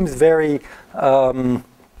seems very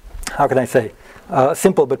how can I say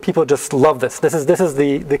simple, but people just love this. This is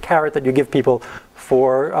the carrot that you give people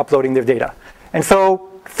for uploading their data. And so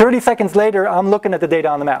 30 seconds later, I'm looking at the data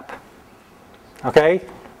on the map. Okay.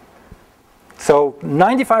 So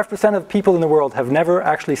 95% of people in the world have never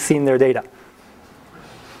actually seen their data.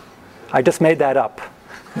 I just made that up.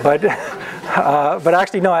 But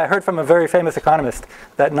actually, no, I heard from a very famous economist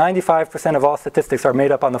that 95% of all statistics are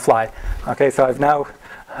made up on the fly. Okay, so I've now,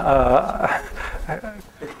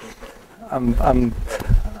 I'm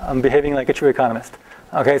behaving like a true economist.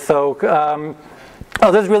 Okay, so,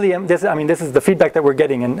 this is really, this is the feedback that we're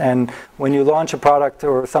getting. And when you launch a product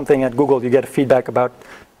or something at Google, you get feedback about,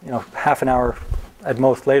 half an hour at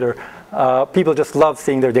most later. People just love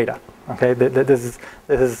seeing their data. Okay, this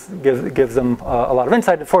gives them a lot of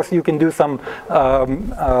insight. Of course, you can do some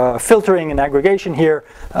filtering and aggregation here,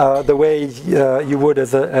 the way you would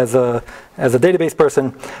as a database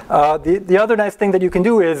person. The other nice thing that you can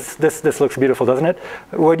do is this looks beautiful, doesn't it?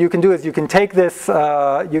 What you can do is you can take this.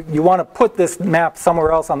 You want to put this map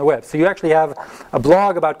somewhere else on the web. So you actually have a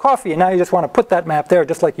blog about coffee, and now you just want to put that map there,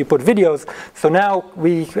 just like you put videos. So now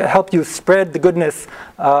we help you spread the goodness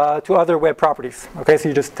to other web properties. Okay, so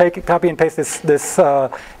you just copy and paste this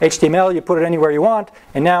HTML, you put it anywhere you want,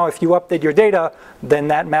 and now if you update your data, then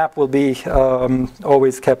that map will be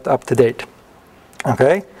always kept up to date.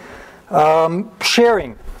 Okay,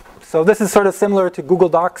 sharing. So this is sort of similar to Google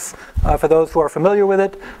Docs for those who are familiar with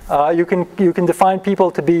it. You can define people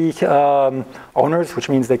to be owners, which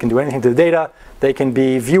means they can do anything to the data. They can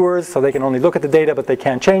be viewers, so they can only look at the data, but they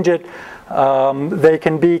can't change it. They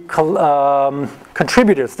can be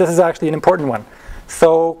contributors. This is actually an important one.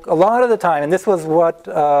 So a lot of the time, and this was what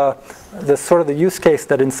the sort of the use case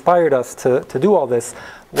that inspired us to do all this,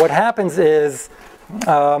 what happens is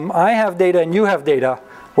I have data and you have data.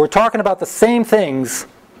 We're talking about the same things,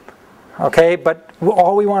 okay, but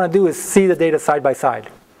all we want to do is see the data side by side.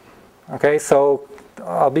 Okay, so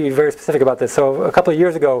I'll be very specific about this. So a couple of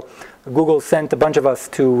years ago, Google sent a bunch of us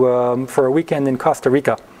to for a weekend in Costa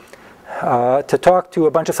Rica to talk to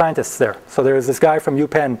a bunch of scientists there. So there's this guy from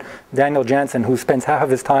UPenn, Daniel Jansen, who spends half of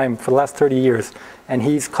his time for the last 30 years, and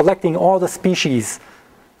he's collecting all the species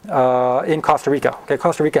in Costa Rica. Okay,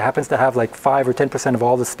 Costa Rica happens to have like 5 or 10% of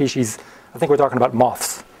all the species. I think we're talking about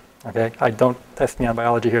moths. Okay, I don't test me on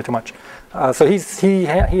biology here too much. So he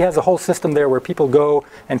has a whole system there where people go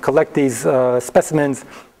and collect these specimens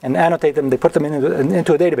and annotate them. They put them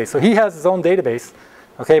into a database. So he has his own database.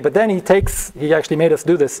 Okay, but then he actually made us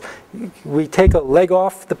do this. We take a leg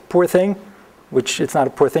off the poor thing, which it's not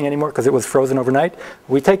a poor thing anymore because it was frozen overnight.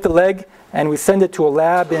 We take the leg and we send it to a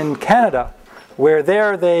lab in Canada, where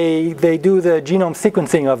there they do the genome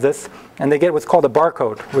sequencing of this, and they get what's called a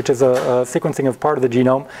barcode, which is a sequencing of part of the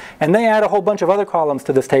genome, and they add a whole bunch of other columns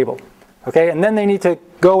to this table. Okay, and then they need to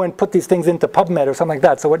go and put these things into PubMed or something like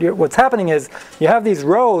that. So what's happening is you have these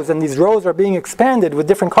rows, and these rows are being expanded with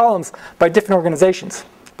different columns by different organizations.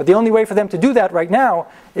 But the only way for them to do that right now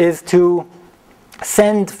is to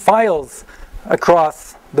send files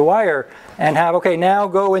across the wire and have, okay, now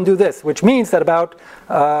go and do this, which means that about,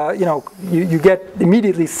 you get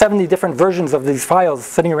immediately 70 different versions of these files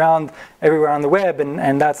sitting around everywhere on the web,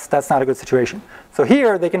 and that's not a good situation. So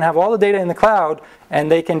here, they can have all the data in the cloud,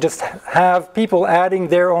 and they can just have people adding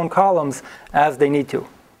their own columns as they need to.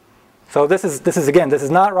 So this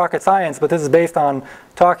is not rocket science, but this is based on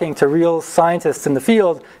talking to real scientists in the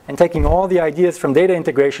field and taking all the ideas from data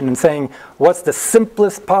integration and saying, what's the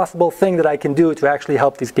simplest possible thing that I can do to actually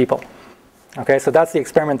help these people? Okay, so that's the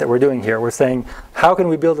experiment that we're doing here. We're saying, how can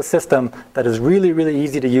we build a system that is really, really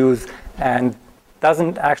easy to use and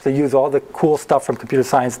doesn't actually use all the cool stuff from computer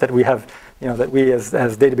science that we have, that we as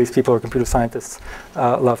database people or computer scientists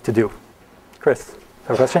love to do. Chris,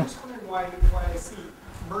 have a question? I'm just wondering why I see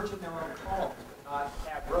merging their own columns but not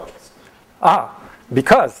add rows.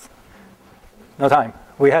 Because no time.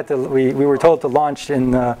 We were told to launch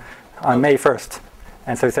on May 1st,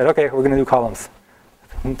 and so we said, okay, we're going to do columns.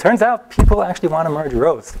 And it turns out people actually want to merge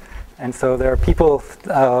rows, and so there are people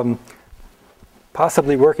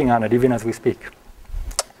possibly working on it even as we speak.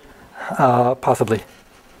 Possibly.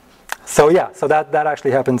 So yeah, so that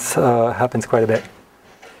actually happens quite a bit.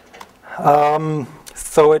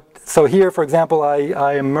 So here, for example,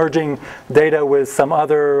 I am merging data with some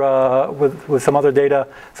other with some other data.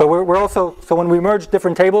 So we're also, so when we merge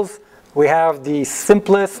different tables, we have the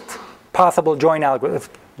simplest possible join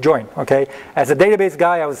algorithm. Okay. As a database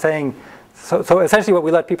guy, I was saying, so essentially what we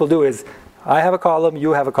let people do is, I have a column,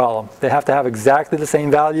 you have a column. They have to have exactly the same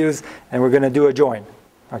values, and we're going to do a join.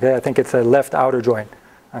 Okay. I think it's a left outer join.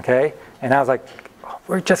 Okay. And I was like,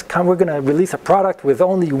 we're going to release a product with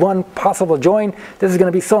only one possible join. This is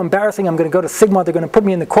going to be so embarrassing. I'm going to go to Sigma. They're going to put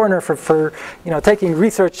me in the corner for taking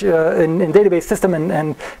research in database system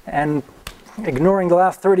and ignoring the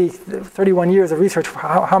last 31 years of research.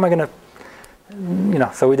 How am I going to,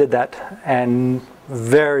 so we did that, and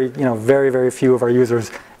very, very few of our users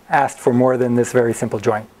asked for more than this very simple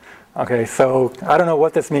join. Okay, so I don't know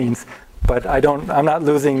what this means. But I'm not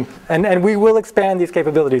losing, and we will expand these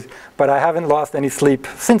capabilities, but I haven't lost any sleep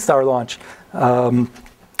since our launch on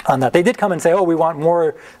that. They did come and say, oh, we want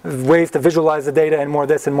more ways to visualize the data and more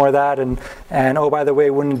this and more that, and oh, by the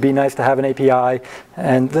way, wouldn't it be nice to have an API?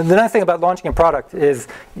 And the nice thing about launching a product is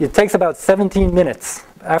it takes about 17 minutes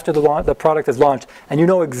after the product is launched, and you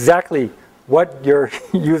know exactly what your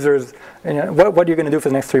users, what you're going to do for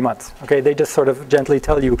the next 3 months. Okay, they just sort of gently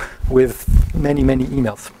tell you with many, many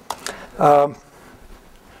emails.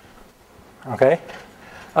 Okay,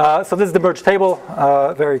 so this is the merge table,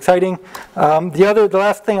 very exciting. The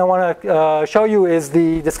last thing I want to show you is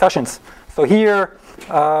the discussions. So here,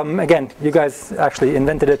 again, you guys actually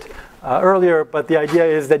invented it earlier, but the idea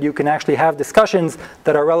is that you can actually have discussions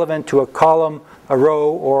that are relevant to a column, a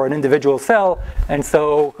row, or an individual cell. And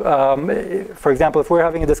so, for example, if we're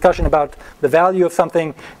having a discussion about the value of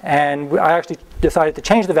something, and I actually decided to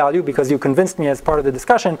change the value because you convinced me as part of the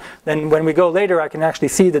discussion, then when we go later, I can actually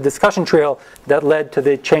see the discussion trail that led to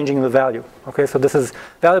the changing of the value. Okay, so this is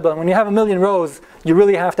valuable. And when you have 1 million rows, you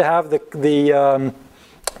really have to have the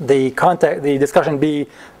discussion be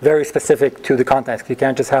very specific to the context. You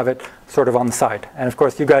can't just have it sort of on the side. And of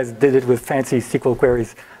course, you guys did it with fancy SQL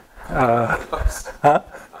queries. I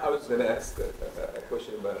was going to ask a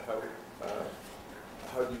question about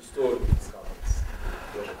how do you store these comments?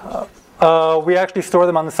 We actually store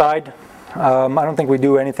them on the side. I don't think we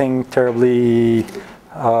do anything terribly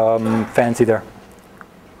fancy there.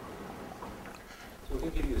 So we can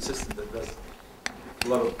give you a system that does a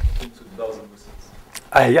lot of things with bells and whistles.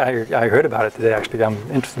 I heard about it today, actually. I'm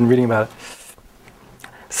interested in reading about it.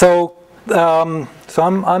 So, so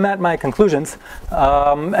I'm at my conclusions.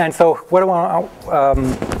 And so what I want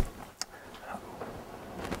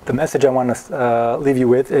the message I want to leave you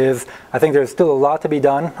with is I think there's still a lot to be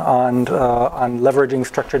done on leveraging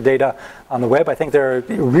structured data on the web. I think there are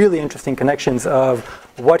really interesting connections of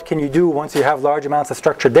what can you do once you have large amounts of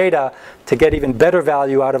structured data to get even better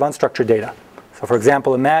value out of unstructured data. So for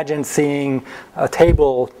example, imagine seeing a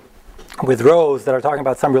table with rows that are talking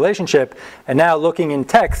about some relationship and now looking in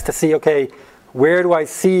text to see, okay, where do I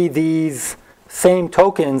see these same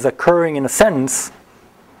tokens occurring in a sentence?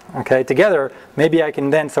 Okay, together, maybe I can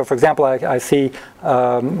then, so for example, I see,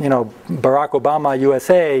 Barack Obama,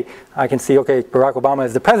 USA. I can see, okay, Barack Obama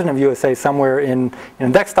is the president of USA somewhere in an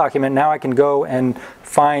index document. Now I can go and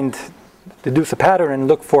deduce a pattern and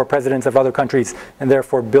look for presidents of other countries and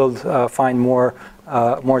therefore find more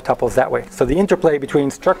tuples that way. So the interplay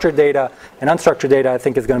between structured data and unstructured data, I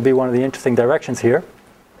think, is going to be one of the interesting directions here.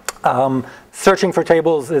 Searching for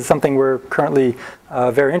tables is something we're currently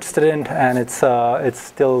very interested in, and it's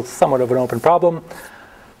still somewhat of an open problem.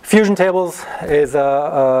 Fusion tables is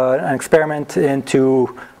an experiment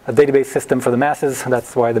into a database system for the masses.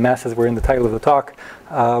 That's why the masses were in the title of the talk.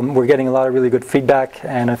 We're getting a lot of really good feedback,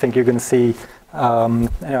 and I think you're going to see,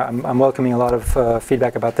 I'm welcoming a lot of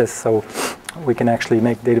feedback about this, so we can actually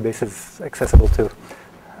make databases accessible to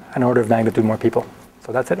an order of magnitude more people.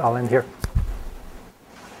 So that's it. I'll end here.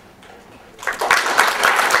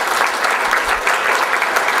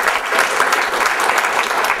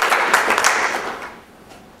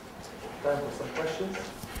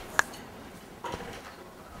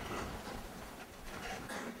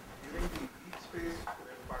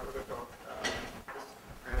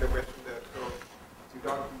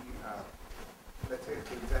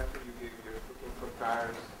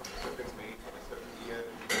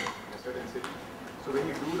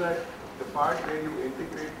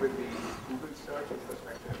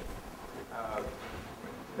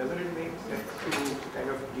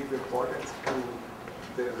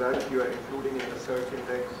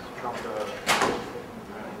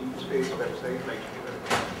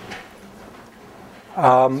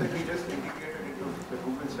 So if we just integrated into the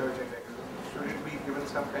Google search index, should it be given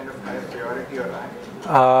some kind of higher priority or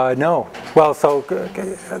rank? No. Well, so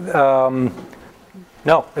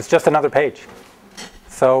no, it's just another page.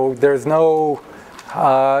 So there's no,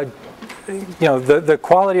 the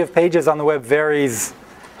quality of pages on the web varies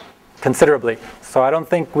considerably. So I don't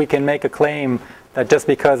think we can make a claim that just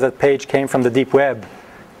because a page came from the deep web,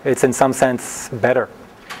 it's in some sense better.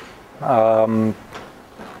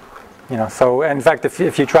 So in fact,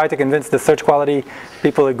 if you try to convince the search quality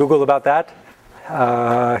people at Google about that,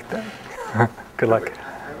 good luck.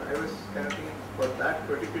 I was kind of thinking for that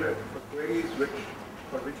particular, for queries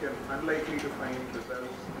for which you're unlikely to find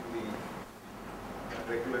results in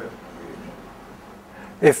the regular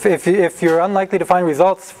page. If you're unlikely to find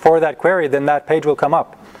results for that query, then that page will come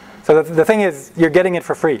up. So the thing is, you're getting it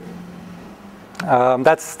for free.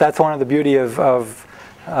 That's one of the beauty of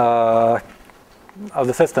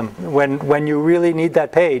the system. When you really need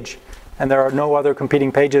that page, and there are no other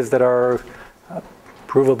competing pages that are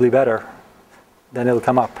provably better, then it'll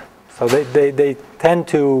come up. So they tend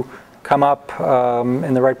to come up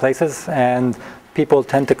in the right places, and people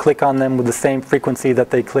tend to click on them with the same frequency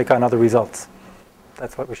that they click on other results.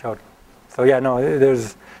 That's what we showed. So yeah, no,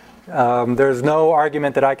 there's no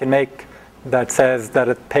argument that I can make that says that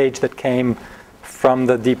a page that came from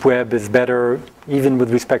the deep web is better, even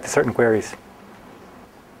with respect to certain queries.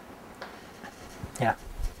 Yeah.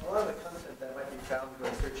 A lot of the content that might be found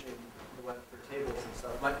when searching the web for tables and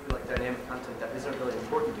stuff might be like dynamic content that isn't really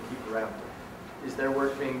important to keep around. Is there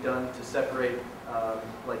work being done to separate,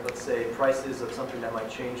 like let's say, prices of something that might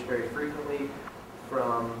change very frequently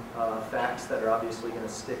from facts that are obviously going to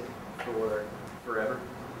stick for forever?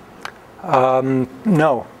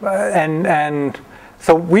 No, and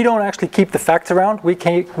so we don't actually keep the facts around. We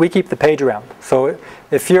keep the page around. So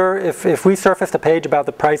if we surfaced a page about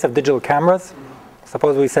the price of digital cameras,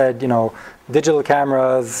 suppose we said, digital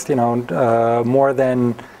cameras, more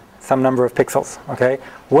than some number of pixels. Okay,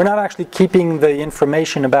 we're not actually keeping the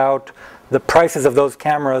information about the prices of those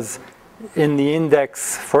cameras in the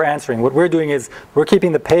index for answering. What we're doing is we're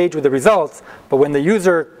keeping the page with the results, but when the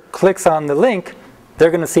user clicks on the link,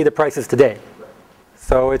 they're going to see the prices today.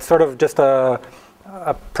 So it's sort of just a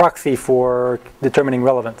proxy for determining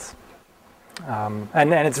relevance.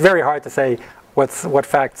 And it's very hard to say what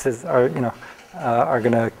facts are going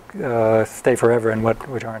to stay forever and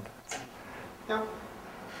which aren't. Now,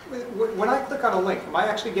 when I click on a link, am I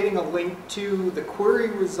actually getting a link to the query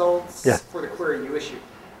results for the query you issue?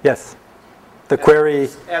 Yes. The query.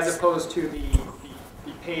 As opposed to the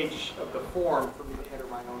page of the form for me to enter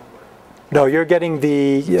my own query. No, you're getting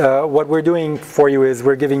what we're doing for you is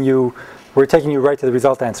we're taking you right to the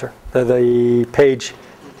result answer, the page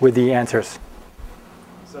with the answers.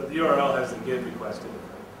 So the URL has the GET requested.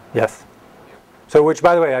 Yes. So, which,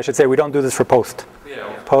 by the way, I should say we don't do this for post.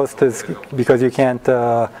 Yeah. Post is because you can't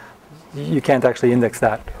actually index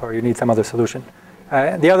that, or you need some other solution.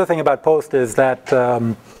 The other thing about post is that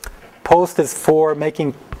post is for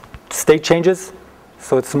making state changes.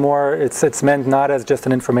 So it's meant not as just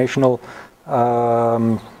an informational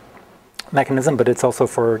mechanism, but it's also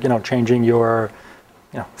for changing your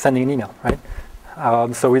sending an email, right?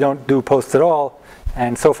 So we don't do posts at all,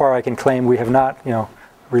 and so far I can claim we have not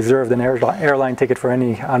reserved an airline ticket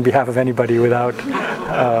on behalf of anybody without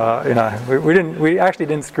we actually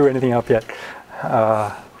didn't screw anything up yet.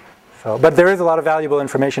 But there is a lot of valuable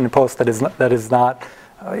information in post that is not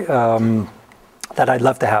that I'd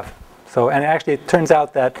love to have. So, and actually it turns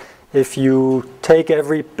out that if you take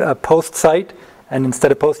every post site and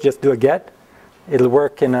instead of post just do a get, it'll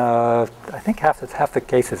work in I think half the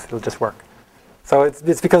cases it'll just work. So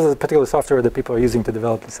it's because of the particular software that people are using to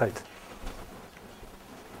develop the sites.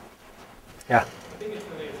 Yeah. I think it's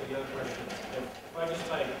related to the other question. If I just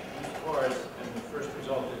type used cars and the first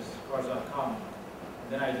result is cars.com,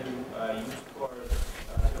 and then I do used cars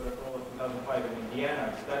Toyota Corolla 2005 in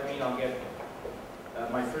Indiana, does that mean I'll get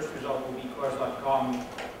my first result will be cars.com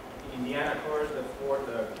in Indiana cars, the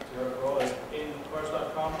Toyota Corolla is in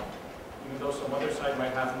cars.com, even though some other site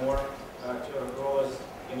might have more Toyota Corollas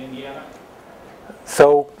in Indiana?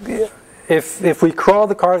 So if we crawl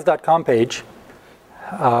the cars.com page,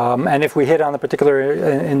 and if we hit on the particular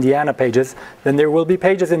Indiana pages, then there will be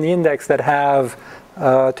pages in the index that have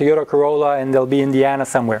Toyota Corolla and they'll be Indiana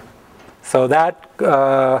somewhere. So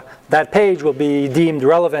that page will be deemed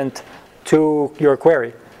relevant to your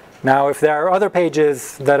query. Now, if there are other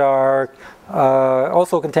pages that are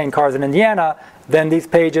also contain cars in Indiana, then these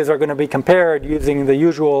pages are going to be compared using the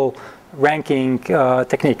usual ranking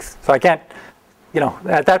techniques. So I can't,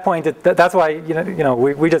 at that point, that's why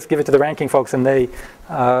we just give it to the ranking folks and they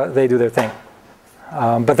do their thing.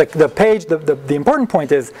 But the page, the important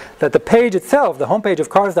point is that the page itself, the homepage of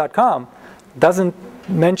cars.com, doesn't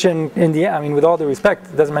mention Indiana. I mean, with all due respect,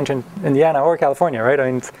 it doesn't mention Indiana or California, right?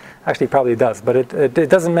 I mean, actually, probably does, but it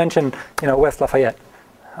doesn't mention West Lafayette,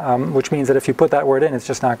 which means that if you put that word in, it's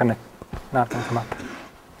just not going to come up.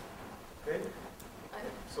 Okay,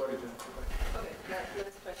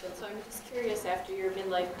 last question. So I'm just curious, after your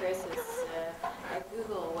midlife crisis at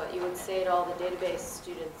Google, what you would say to all the database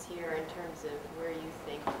students here in terms of where you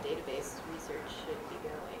think database research should be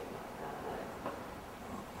going,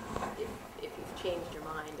 if you've changed your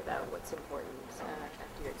mind about what's important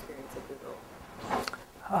after your experience at Google.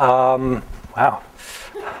 Wow.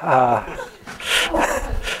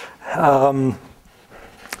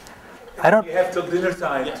 I don't. You have till dinner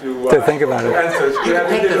time to think about it. Answer. You have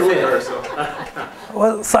to dinner with her, so.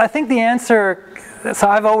 Well, so I think the answer. So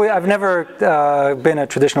I've never been a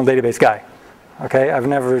traditional database guy. Okay, I've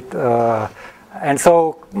never, and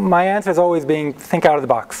so my answer is always being think out of the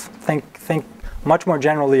box. Think much more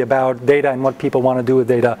generally about data and what people want to do with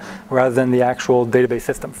data, rather than the actual database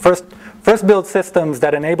system. First build systems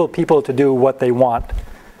that enable people to do what they want.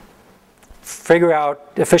 Figure out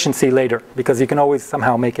efficiency later, because you can always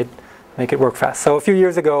somehow make it work fast. So a few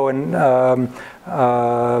years ago, and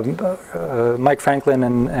Mike Franklin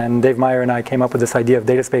and Dave Meyer and I came up with this idea of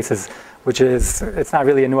data spaces, which is, it's not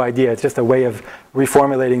really a new idea. It's just a way of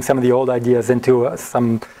reformulating some of the old ideas into a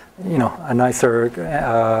nicer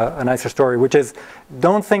story, which is,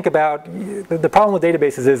 don't think about, the problem with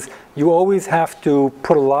databases is you always have to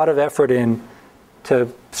put a lot of effort in to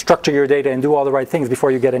structure your data and do all the right things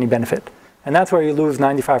before you get any benefit. And that's where you lose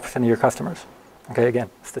 95% of your customers. Okay, again,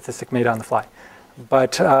 statistic made on the fly.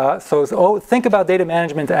 But think about data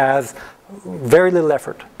management as very little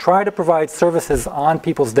effort. Try to provide services on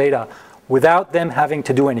people's data without them having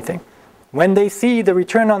to do anything. When they see the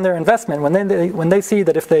return on their investment, when they see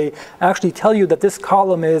that if they actually tell you that this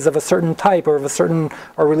column is of a certain type or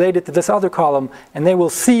related to this other column, and they will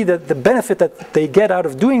see that the benefit that they get out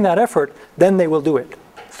of doing that effort, then they will do it.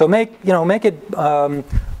 So make it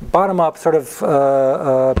bottom-up sort of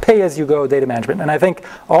pay-as-you-go data management. And I think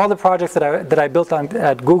all the projects that I built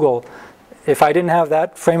at Google, if I didn't have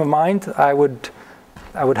that frame of mind, I would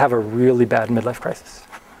have a really bad midlife crisis.